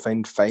Day I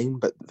find fine,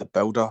 but the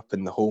build-up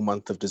in the whole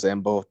month of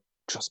December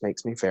just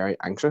makes me very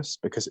anxious,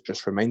 because it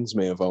just reminds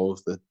me of all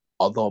of the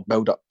other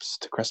build-ups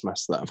to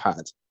Christmas that I've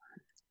had.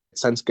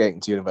 Since getting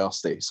to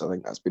university, so I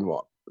think that's been,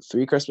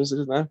 3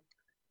 Christmases now?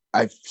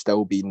 I've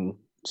still been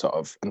sort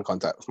of in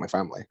contact with my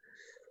family.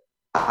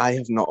 I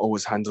have not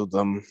always handled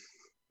them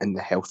in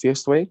the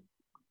healthiest way.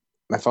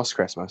 My first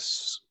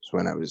Christmas was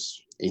when I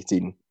was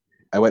 18.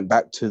 I went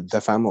back to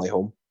the family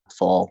home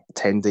for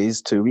 10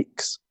 days, 2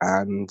 weeks,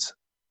 and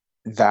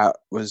that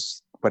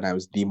was when I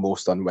was the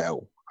most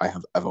unwell I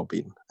have ever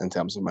been in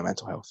terms of my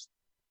mental health.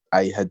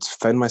 I had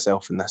found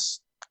myself in this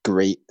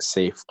great,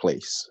 safe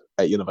place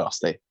at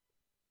university.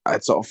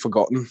 I'd sort of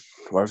forgotten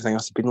what everything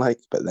else had been like,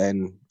 but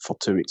then for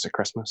 2 weeks of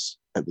Christmas,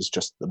 it was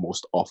just the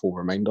most awful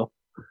reminder,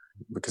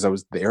 because I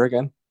was there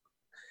again.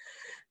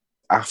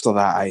 After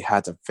that, I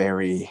had a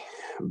very,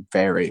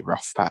 very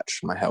rough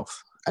patch in my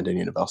health and in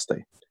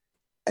university.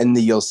 In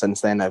the years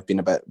since then, I've been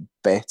a bit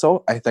better.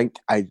 I think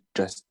I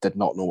just did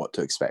not know what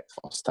to expect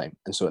first time.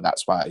 And so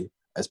that's why,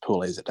 as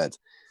poorly as it did.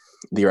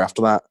 The year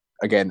after that,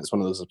 again, it's one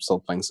of those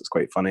absurd things that's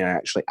quite funny. I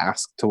actually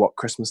asked to work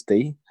Christmas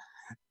Day.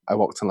 I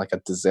worked in like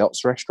a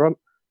desserts restaurant,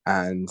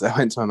 and I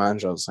went to my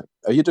manager. I was like,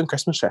 "Are you doing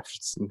Christmas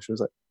shifts?" And she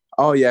was like,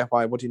 "Oh yeah,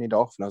 why? What do you need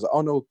off?" And I was like,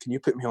 "Oh no, can you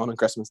put me on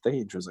Christmas Day?"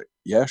 And she was like,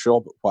 "Yeah,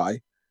 sure, but why?" I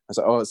was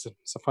like, "Oh, it's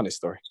a funny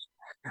story."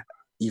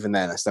 Even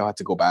then, I still had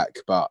to go back,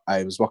 but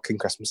I was working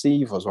Christmas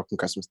Eve, I was working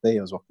Christmas Day,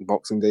 I was working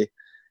Boxing Day,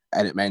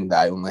 and it meant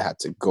that I only had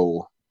to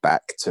go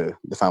back to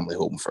the family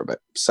home for about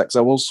 6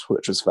 hours,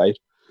 which was fine.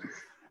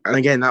 And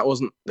again, that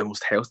wasn't the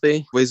most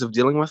healthy ways of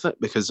dealing with it,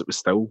 because it was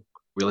still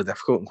really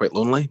difficult and quite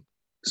lonely.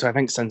 So I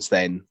think since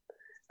then,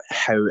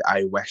 how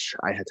I wish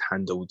I had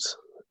handled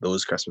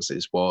those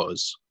Christmases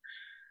was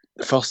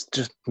first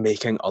just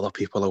making other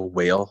people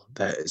aware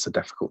that it's a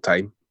difficult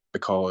time,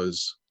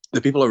 because the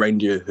people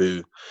around you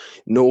who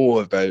know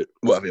about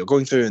whatever you're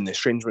going through and the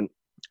estrangement,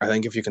 I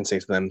think if you can say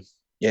to them,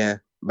 "Yeah,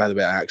 by the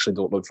way, I actually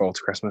don't look forward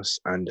to Christmas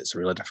and it's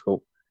really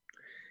difficult,"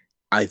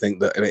 I think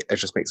that it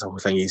just makes the whole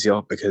thing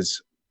easier,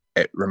 because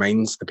it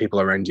reminds the people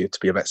around you to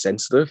be a bit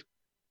sensitive.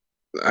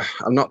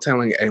 I'm not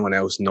telling anyone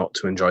else not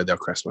to enjoy their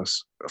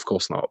Christmas, of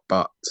course not,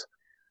 but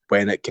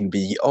when it can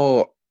be,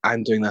 "Oh,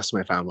 I'm doing this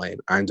with my family,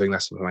 I'm doing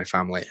this with my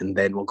family, and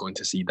then we're going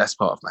to see this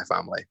part of my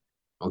family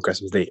on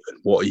Christmas Day, and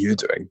what are you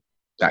doing?"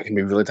 That can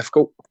be really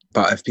difficult.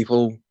 But if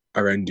people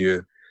around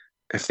you,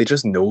 if they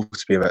just know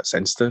to be a bit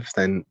sensitive,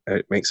 then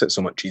it makes it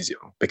so much easier,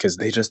 because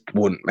they just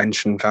won't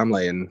mention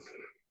family, and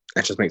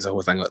it just makes the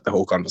whole thing, like the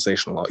whole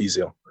conversation, a lot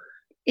easier.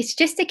 It's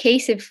just a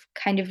case of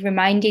kind of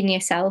reminding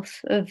yourself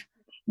of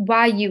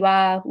why you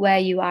are where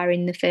you are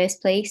in the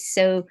first place.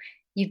 So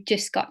you've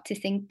just got to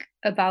think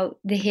about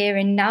the here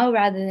and now,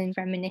 rather than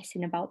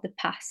reminiscing about the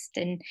past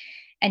and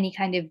any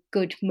kind of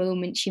good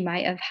moments you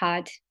might have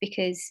had,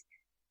 because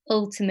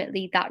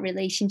ultimately that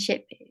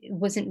relationship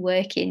wasn't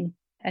working,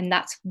 and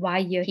that's why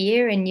you're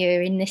here and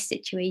you're in this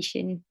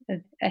situation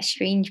of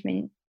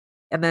estrangement.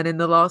 And then in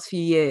the last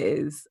few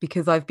years,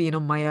 because I've been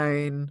on my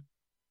own,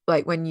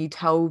 like when you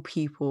tell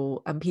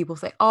people and people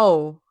say,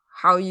 "Oh,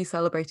 how are you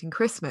celebrating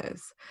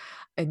Christmas?"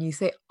 and you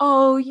say,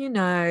 "Oh,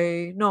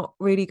 not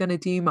really going to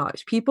do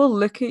much," people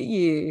look at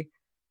you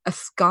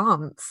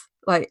askance,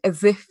 like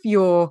as if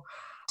you're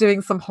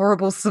doing some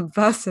horrible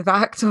subversive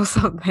act or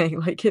something.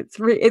 Like it's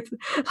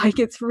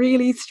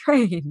really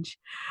strange.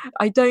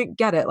 I don't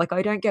get it. Like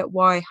I don't get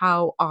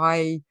how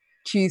I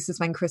choose to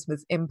spend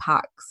Christmas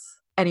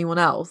impacts anyone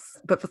else,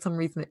 but for some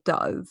reason it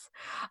does.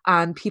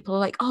 And people are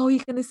like, oh,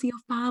 you're going to see your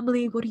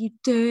family, what are you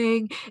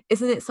doing,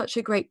 isn't it such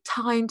a great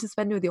time to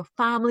spend with your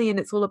family, and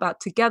it's all about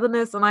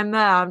togetherness. And I'm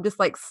there, I'm just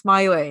like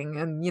smiling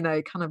and, you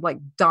know, kind of like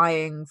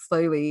dying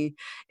slowly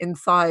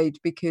inside,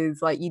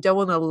 because like you don't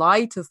want to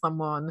lie to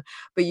someone,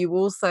 but you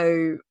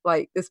also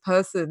like this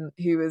person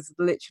who is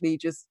literally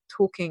just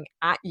talking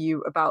at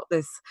you about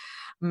this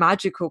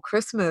magical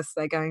Christmas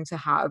they're going to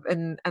have.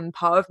 And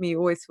part of me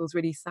always feels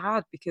really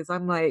sad, because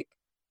I'm like,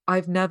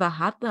 I've never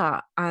had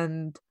that,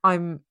 and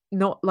I'm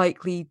not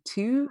likely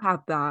to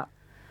have that.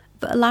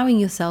 But allowing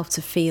yourself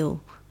to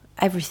feel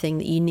everything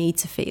that you need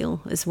to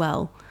feel as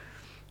well.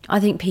 I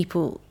think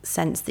people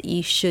sense that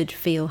you should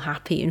feel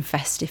happy and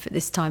festive at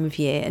this time of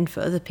year, and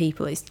for other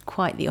people it's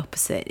quite the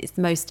opposite. It's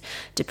the most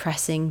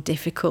depressing,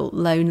 difficult,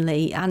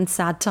 lonely and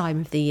sad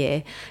time of the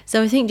year.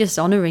 So I think just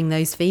honouring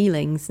those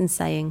feelings and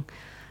saying,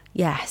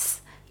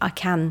 yes, I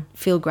can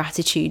feel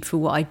gratitude for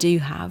what I do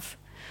have,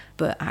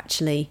 but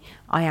actually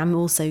I am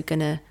also going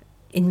to,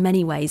 in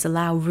many ways,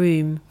 allow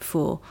room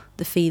for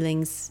the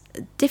feelings,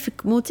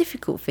 more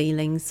difficult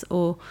feelings,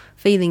 or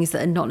feelings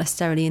that are not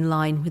necessarily in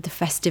line with the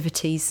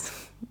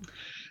festivities.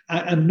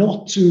 And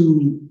not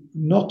to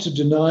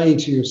deny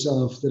to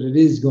yourself that it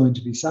is going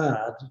to be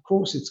sad. Of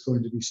course it's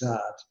going to be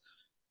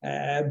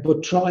sad,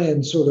 but try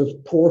and sort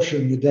of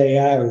portion the day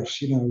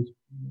out. You know,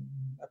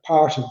 a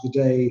part of the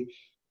day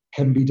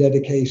can be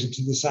dedicated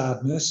to the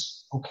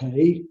sadness.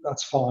 Okay,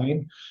 that's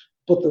fine.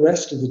 But the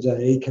rest of the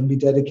day can be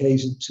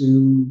dedicated to,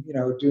 you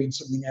know, doing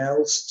something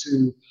else,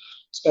 to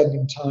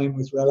spending time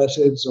with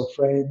relatives or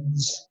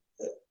friends.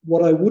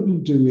 What I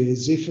wouldn't do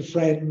is, if a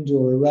friend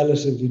or a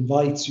relative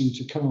invites you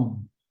to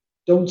come,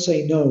 don't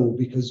say no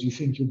because you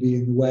think you'll be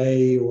in the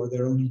way, or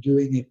they're only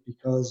doing it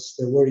because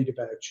they're worried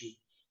about you.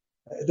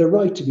 They're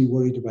right to be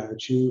worried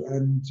about you,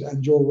 and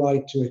you're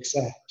right to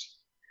accept.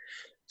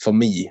 For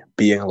me,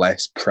 being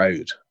less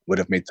proud would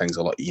have made things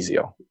a lot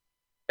easier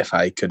if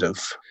I could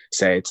have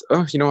said,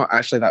 oh, you know what,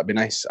 actually that'd be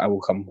nice, I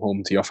will come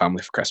home to your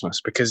family for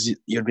Christmas, because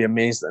you'd be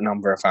amazed at the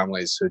number of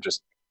families who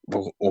just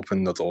will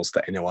open their doors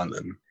to anyone.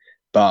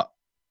 But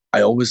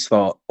I always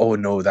thought, oh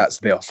no, that's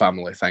their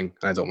family thing,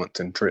 and I don't want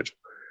to intrude.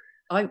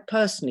 I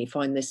personally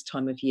find this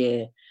time of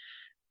year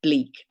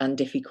bleak and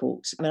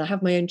difficult. I mean, I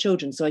have my own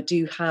children, so I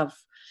do have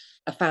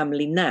a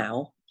family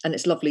now, and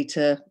it's lovely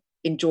to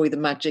enjoy the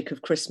magic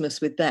of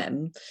Christmas with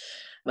them.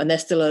 And they're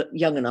still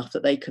young enough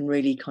that they can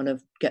really kind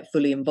of get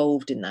fully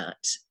involved in that.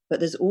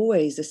 But there's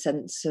always a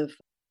sense of,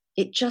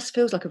 it just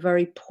feels like a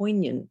very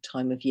poignant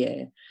time of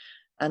year.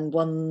 And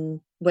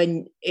one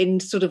when in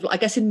sort of, I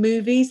guess in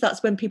movies,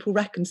 that's when people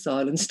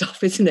reconcile and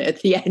stuff, isn't it?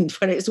 At the end,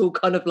 when it's all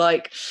kind of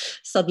like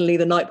suddenly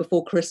the night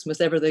before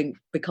Christmas, everything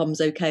becomes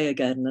okay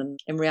again. And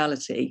in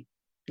reality,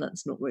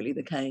 that's not really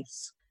the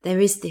case. There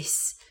is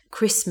this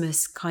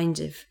Christmas kind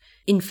of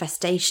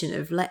infestation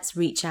of let's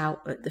reach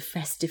out at the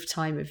festive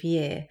time of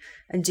year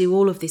and do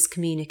all of this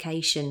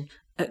communication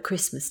at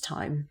Christmas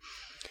time,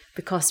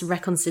 because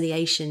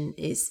reconciliation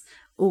is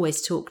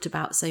always talked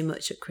about so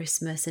much at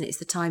Christmas, and it's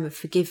the time of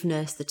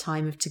forgiveness, the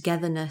time of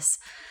togetherness.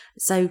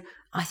 So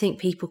I think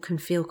people can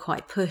feel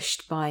quite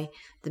pushed by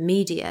the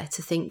media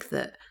to think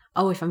that,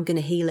 oh, if I'm going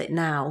to heal it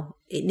now,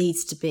 it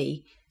needs to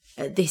be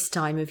at this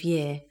time of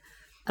year.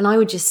 And I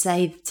would just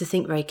say to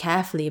think very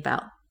carefully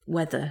about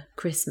whether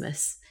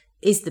Christmas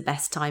is the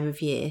best time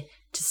of year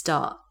to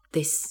start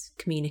this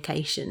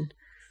communication.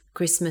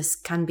 Christmas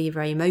can be a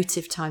very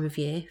emotive time of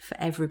year for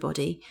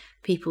everybody.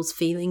 People's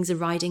feelings are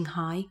riding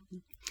high.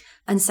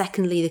 And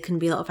secondly, there can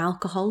be a lot of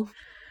alcohol,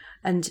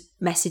 and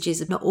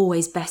messages are not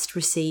always best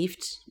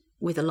received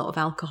with a lot of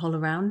alcohol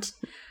around.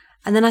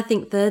 And then I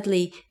think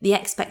thirdly, the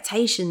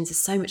expectations are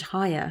so much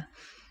higher.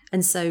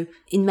 And so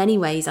in many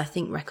ways, I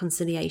think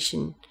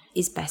reconciliation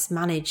is best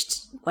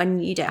managed when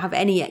you don't have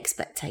any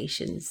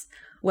expectations.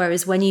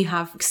 Whereas when you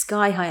have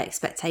sky-high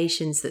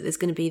expectations that there's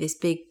going to be this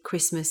big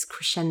Christmas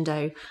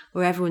crescendo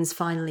where everyone's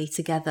finally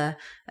together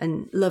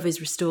and love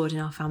is restored in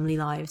our family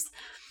lives,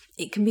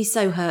 it can be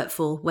so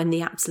hurtful when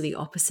the absolute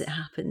opposite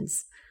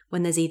happens,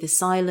 when there's either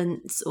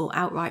silence or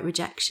outright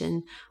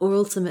rejection, or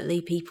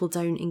ultimately people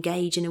don't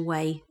engage in a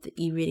way that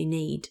you really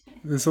need.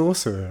 There's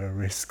also a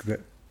risk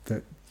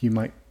that you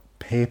might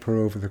paper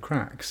over the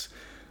cracks.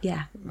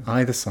 Yeah.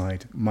 Either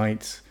side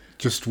might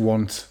just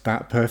want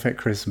that perfect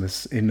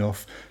Christmas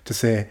enough to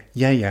say,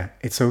 yeah,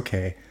 it's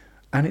okay.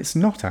 And it's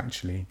not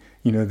actually.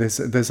 You know,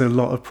 there's a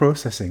lot of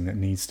processing that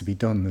needs to be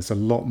done. There's a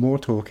lot more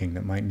talking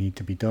that might need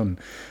to be done.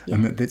 Yeah.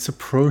 And that it's a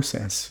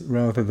process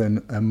rather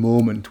than a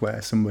moment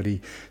where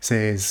somebody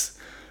says,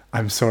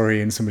 I'm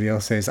sorry, and somebody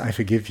else says, I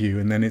forgive you,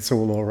 and then it's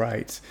all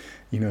right.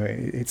 You know,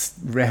 it's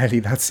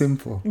rarely that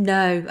simple.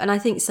 No, and I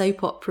think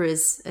soap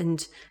operas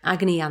and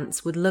agony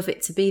aunts would love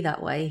it to be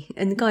that way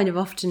and kind of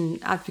often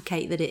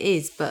advocate that it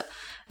is. But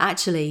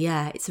actually,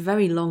 yeah, it's a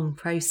very long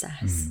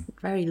process,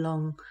 very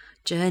long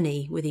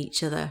journey with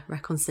each other,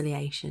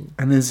 reconciliation.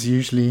 And there's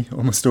usually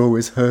almost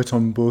always hurt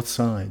on both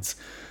sides.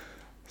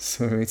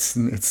 So it's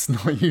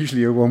not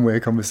usually a one-way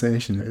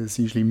conversation. There's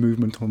usually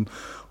movement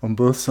on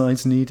both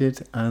sides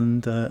needed,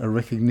 and a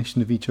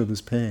recognition of each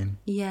other's pain.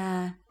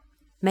 Yeah.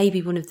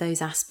 Maybe one of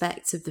those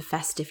aspects of the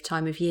festive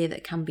time of year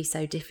that can be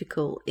so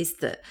difficult is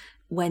that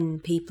when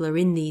people are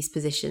in these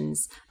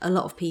positions, a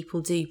lot of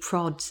people do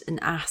prod and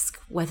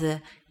ask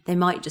whether they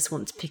might just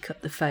want to pick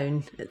up the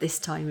phone at this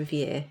time of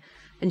year.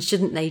 And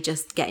shouldn't they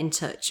just get in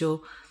touch,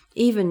 or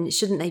even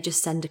shouldn't they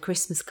just send a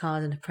Christmas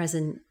card and a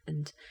present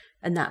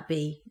and that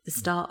be the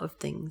start of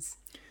things?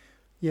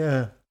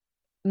 Yeah.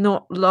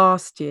 Not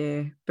last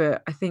year,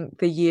 but I think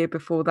the year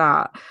before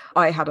that,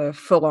 I had a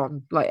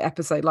full-on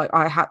episode.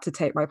 I had to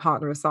take my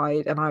partner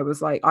aside, and I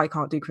was like, I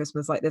can't do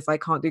Christmas like this. I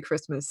can't do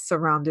Christmas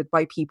surrounded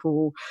by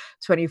people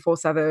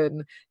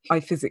 24/7. I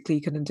physically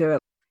couldn't do it.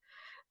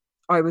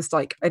 I was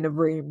in a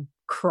room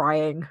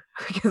crying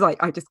because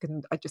I just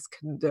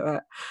couldn't do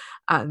it.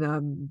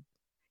 And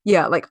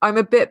I'm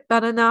a bit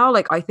better now.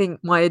 I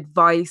think my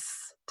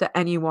advice to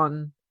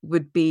anyone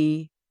would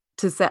be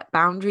to set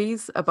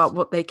boundaries about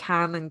what they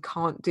can and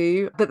can't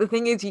do. But the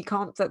thing is, you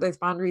can't set those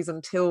boundaries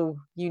until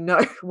you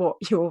know what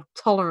your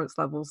tolerance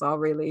levels are,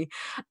 really.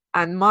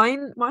 And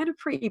mine are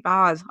pretty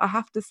bad, I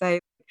have to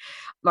say.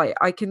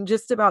 I can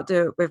just about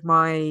do it with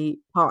my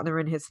partner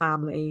and his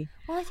family.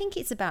 Well, I think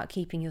it's about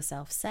keeping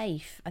yourself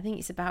safe. I think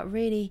it's about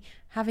really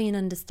having an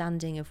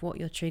understanding of what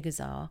your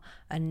triggers are,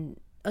 and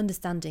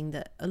understanding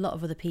that a lot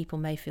of other people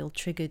may feel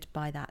triggered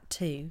by that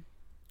too.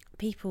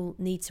 People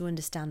need to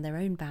understand their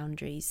own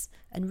boundaries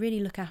and really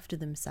look after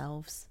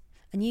themselves,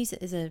 and use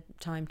it as a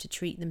time to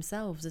treat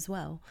themselves as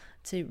well,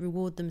 to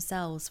reward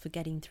themselves for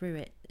getting through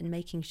it and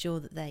making sure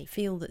that they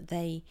feel that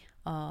they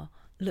are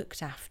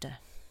looked after.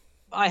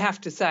 I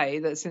have to say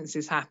that since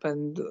this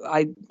happened,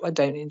 I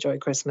don't enjoy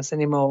Christmas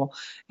anymore.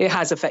 It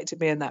has affected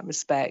me in that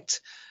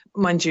respect.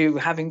 Mind you,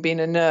 having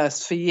been a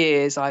nurse for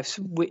years, I've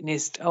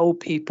witnessed old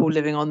people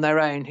living on their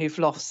own who've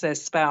lost their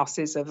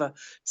spouses over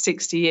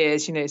 60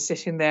 years,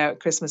 sitting there at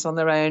Christmas on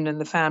their own,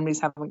 and the families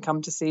haven't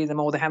come to see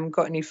them, or they haven't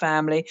got any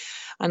family.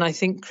 And I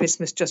think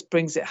Christmas just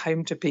brings it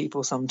home to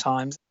people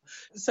sometimes.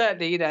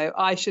 Certainly,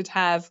 I should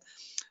have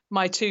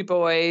my two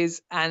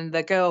boys and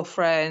their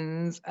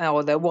girlfriends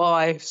or their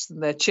wives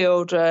and their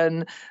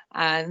children,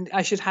 and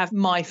I should have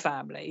my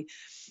family.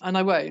 And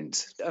I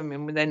won't. I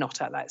mean, they're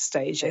not at that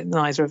stage.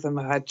 Neither of them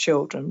have had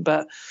children.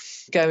 But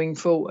going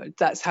forward,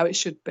 that's how it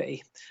should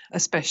be,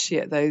 especially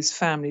at those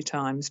family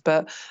times.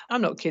 But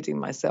I'm not kidding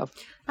myself.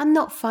 And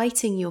not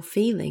fighting your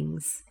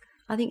feelings.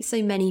 I think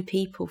so many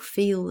people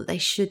feel that they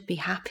should be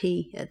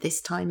happy at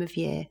this time of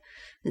year,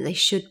 that they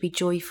should be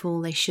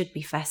joyful, they should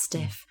be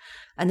festive,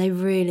 and they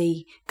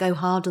really go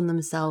hard on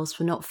themselves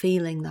for not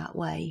feeling that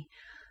way.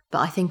 But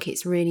I think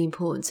it's really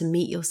important to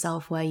meet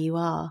yourself where you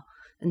are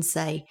and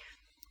say,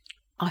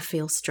 I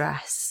feel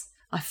stress,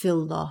 I feel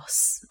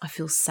loss, I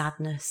feel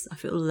sadness, I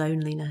feel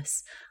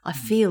loneliness, I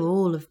feel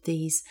all of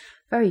these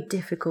very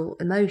difficult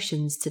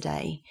emotions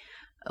today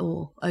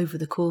or over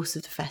the course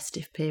of the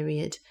festive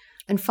period.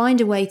 And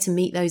find a way to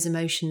meet those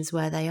emotions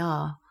where they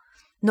are.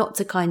 Not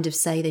to kind of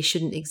say they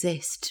shouldn't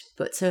exist,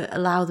 but to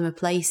allow them a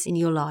place in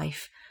your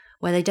life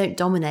where they don't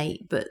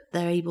dominate, but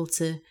they're able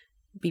to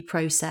be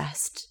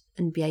processed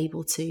and be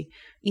able to,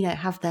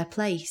 have their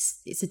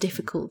place. It's a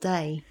difficult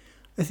day.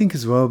 I think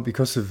as well,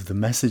 because of the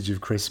message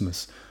of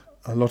Christmas,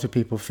 a lot of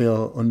people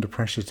feel under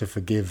pressure to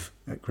forgive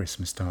at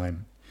Christmas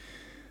time.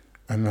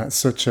 And that's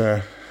such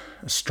a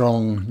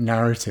strong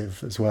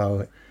narrative as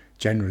well,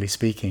 generally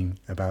speaking,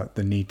 about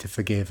the need to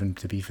forgive and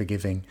to be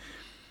forgiving.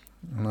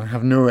 And I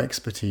have no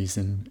expertise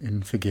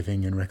in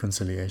forgiving and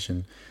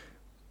reconciliation,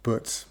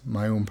 but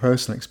my own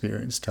personal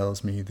experience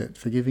tells me that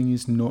forgiving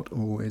is not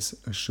always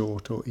a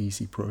short or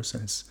easy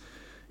process.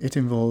 It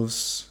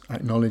involves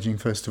acknowledging,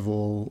 first of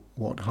all,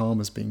 what harm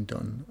has been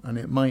done, and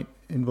it might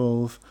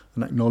involve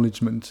an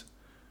acknowledgement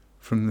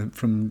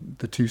from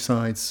the two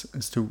sides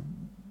as to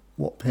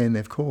what pain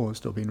they've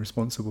caused or been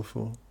responsible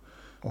for,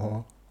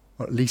 or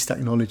at least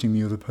acknowledging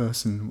the other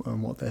person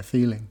and what they're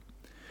feeling.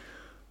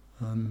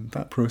 And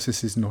that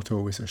process is not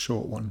always a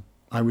short one.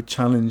 I would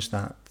challenge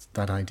that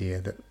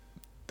idea that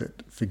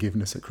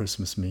forgiveness at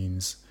Christmas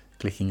means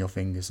clicking your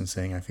fingers and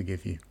saying, I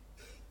forgive you.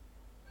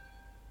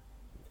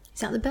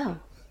 Is that the bell?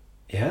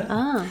 Yeah.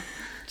 Ah.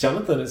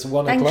 Jonathan, it's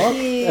 1 Thank o'clock.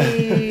 you.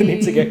 We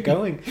need to get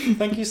going.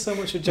 Thank you so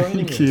much for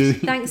joining us. Thank you.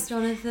 Thanks,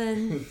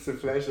 Jonathan. It's a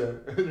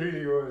pleasure. It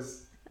really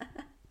was.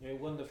 You're a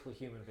wonderful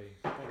human being.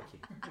 Thank you.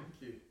 Thank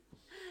you.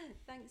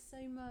 Thanks so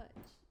much.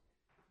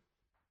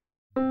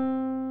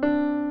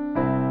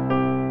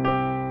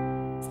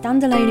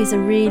 Standalone is a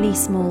really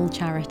small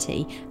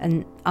charity,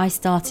 and I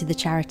started the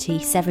charity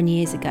 7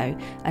 years ago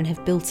and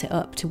have built it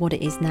up to what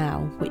it is now,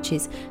 which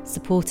is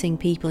supporting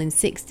people in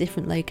 6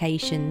 different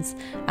locations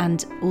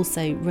and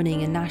also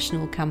running a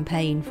national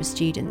campaign for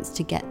students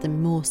to get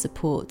them more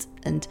support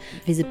and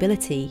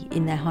visibility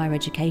in their higher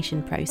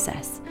education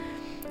process.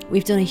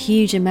 We've done a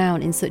huge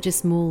amount in such a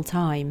small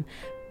time.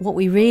 What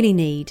we really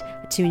need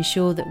to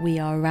ensure that we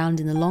are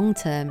around in the long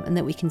term and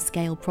that we can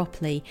scale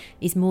properly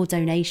is more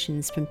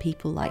donations from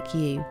people like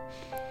you.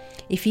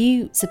 If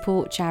you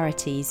support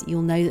charities,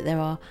 you'll know that there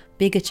are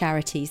bigger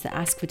charities that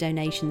ask for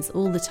donations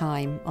all the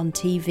time, on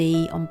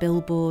TV, on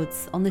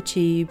billboards, on the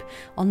tube,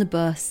 on the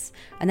bus,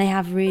 and they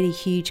have really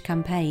huge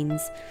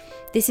campaigns.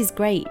 This is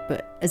great,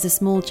 but as a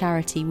small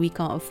charity, we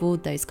can't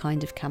afford those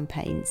kind of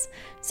campaigns.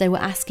 So we're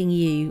asking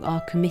you,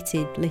 our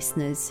committed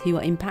listeners who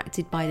are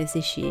impacted by this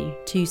issue,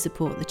 to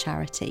support the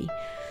charity.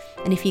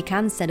 And if you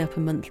can set up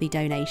a monthly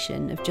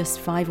donation of just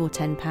 £5 or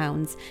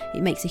 £10,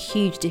 it makes a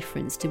huge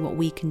difference to what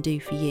we can do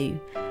for you.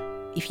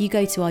 If you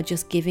go to our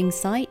Just Giving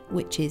site,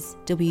 which is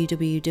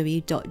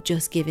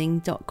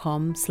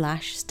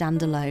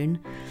www.justgiving.com/standalone,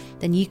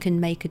 then you can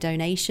make a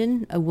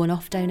donation, a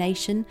one-off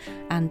donation,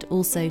 and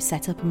also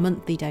set up a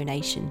monthly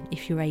donation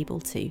if you're able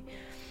to.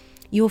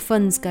 Your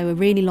funds go a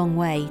really long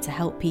way to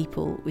help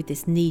people with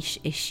this niche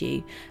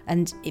issue,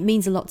 and it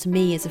means a lot to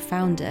me as a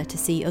founder to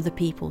see other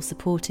people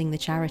supporting the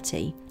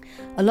charity.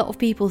 A lot of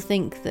people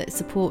think that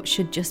support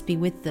should just be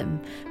with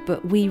them,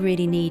 but we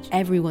really need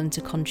everyone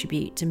to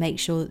contribute to make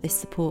sure that this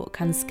support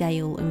can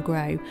scale and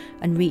grow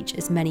and reach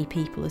as many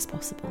people as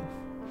possible.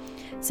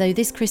 So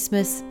this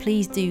Christmas,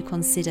 please do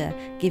consider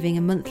giving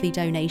a monthly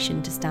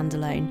donation to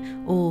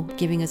Standalone, or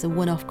giving us a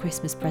one-off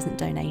Christmas present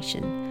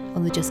donation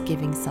on the Just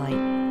Giving site.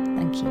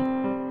 Thank you.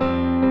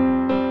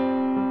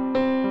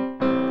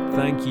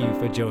 Thank you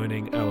for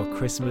joining our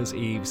Christmas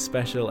Eve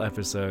special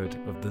episode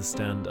of the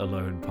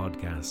Standalone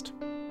podcast.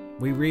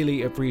 We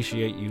really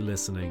appreciate you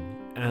listening,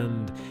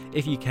 and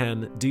if you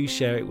can, do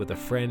share it with a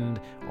friend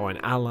or an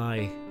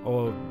ally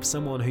or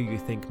someone who you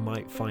think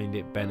might find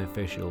it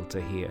beneficial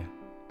to hear.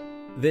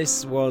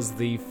 This was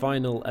the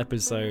final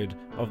episode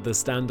of the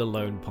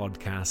Standalone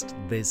podcast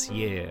this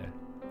year.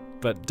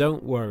 But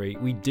don't worry,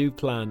 we do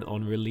plan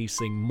on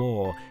releasing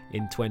more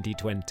in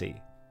 2020.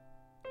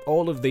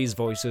 All of these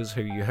voices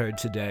who you heard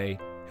today,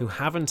 who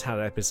haven't had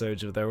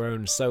episodes of their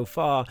own so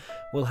far,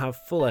 will have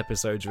full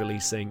episodes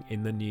releasing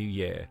in the new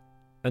year.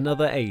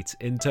 Another 8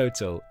 in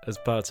total as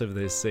part of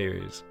this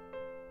series.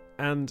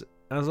 And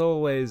as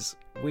always,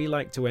 we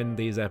like to end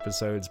these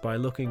episodes by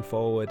looking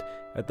forward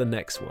at the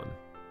next one.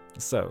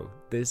 So,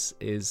 this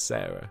is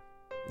Sarah.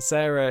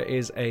 Sarah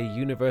is a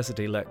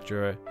university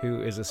lecturer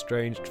who is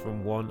estranged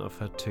from one of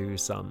her 2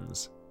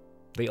 sons.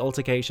 The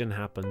altercation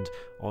happened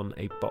on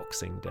a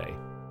Boxing Day.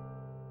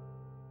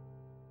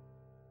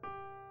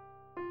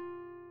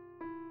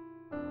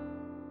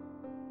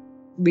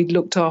 We'd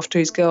looked after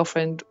his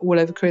girlfriend all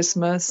over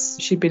Christmas.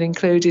 She'd been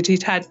included.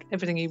 He'd had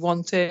everything he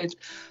wanted,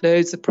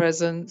 loads of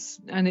presents,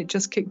 and it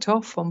just kicked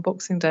off on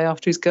Boxing Day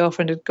after his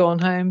girlfriend had gone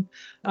home.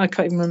 I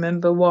can't even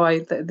remember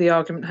why the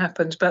argument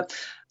happened, but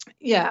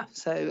yeah,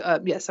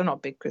 so yes, I'm not a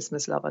big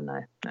Christmas lover,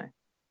 no.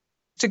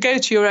 To go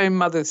to your own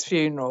mother's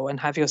funeral and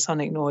have your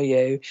son ignore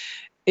you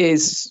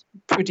is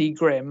pretty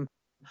grim.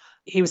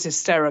 He was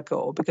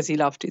hysterical because he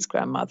loved his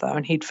grandmother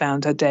and he'd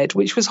found her dead,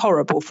 which was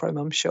horrible for him,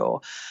 I'm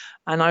sure.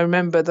 And I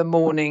remember the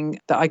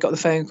morning that I got the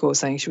phone call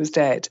saying she was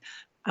dead,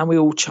 and we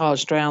all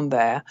charged around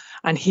there,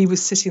 and he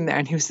was sitting there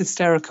and he was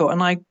hysterical,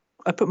 and I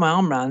put my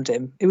arm around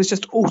him. It was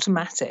just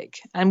automatic,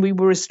 and we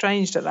were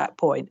estranged at that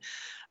point.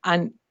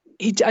 And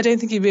I don't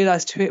think he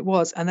realised who it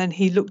was, and then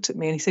he looked at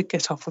me and he said,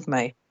 "Get off with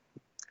me."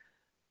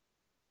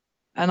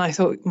 And I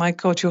thought, my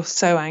God, you're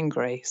so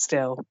angry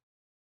still.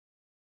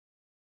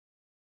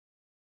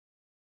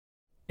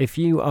 If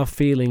you are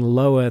feeling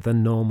lower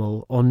than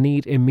normal or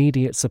need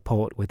immediate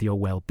support with your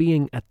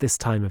well-being at this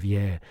time of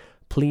year,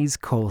 please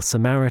call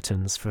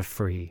Samaritans for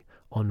free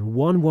on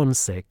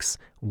 116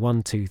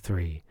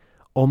 123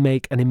 or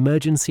make an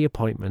emergency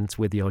appointment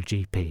with your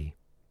GP.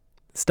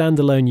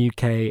 Standalone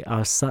UK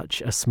are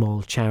such a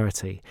small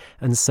charity,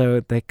 and so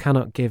they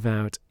cannot give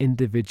out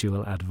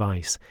individual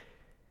advice.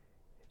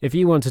 If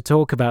you want to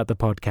talk about the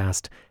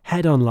podcast,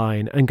 head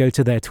online and go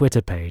to their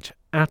Twitter page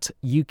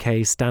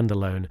 @UK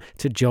Standalone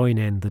to join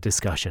in the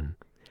discussion.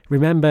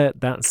 Remember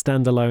that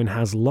Standalone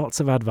has lots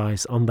of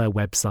advice on their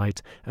website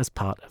as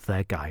part of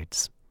their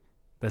guides.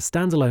 The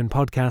Standalone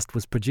podcast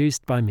was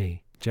produced by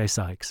me, Jay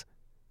Sykes.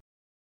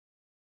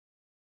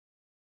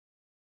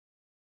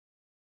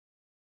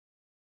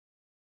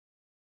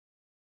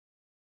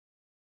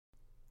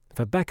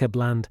 For Becca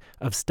Bland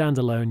of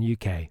Standalone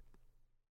UK.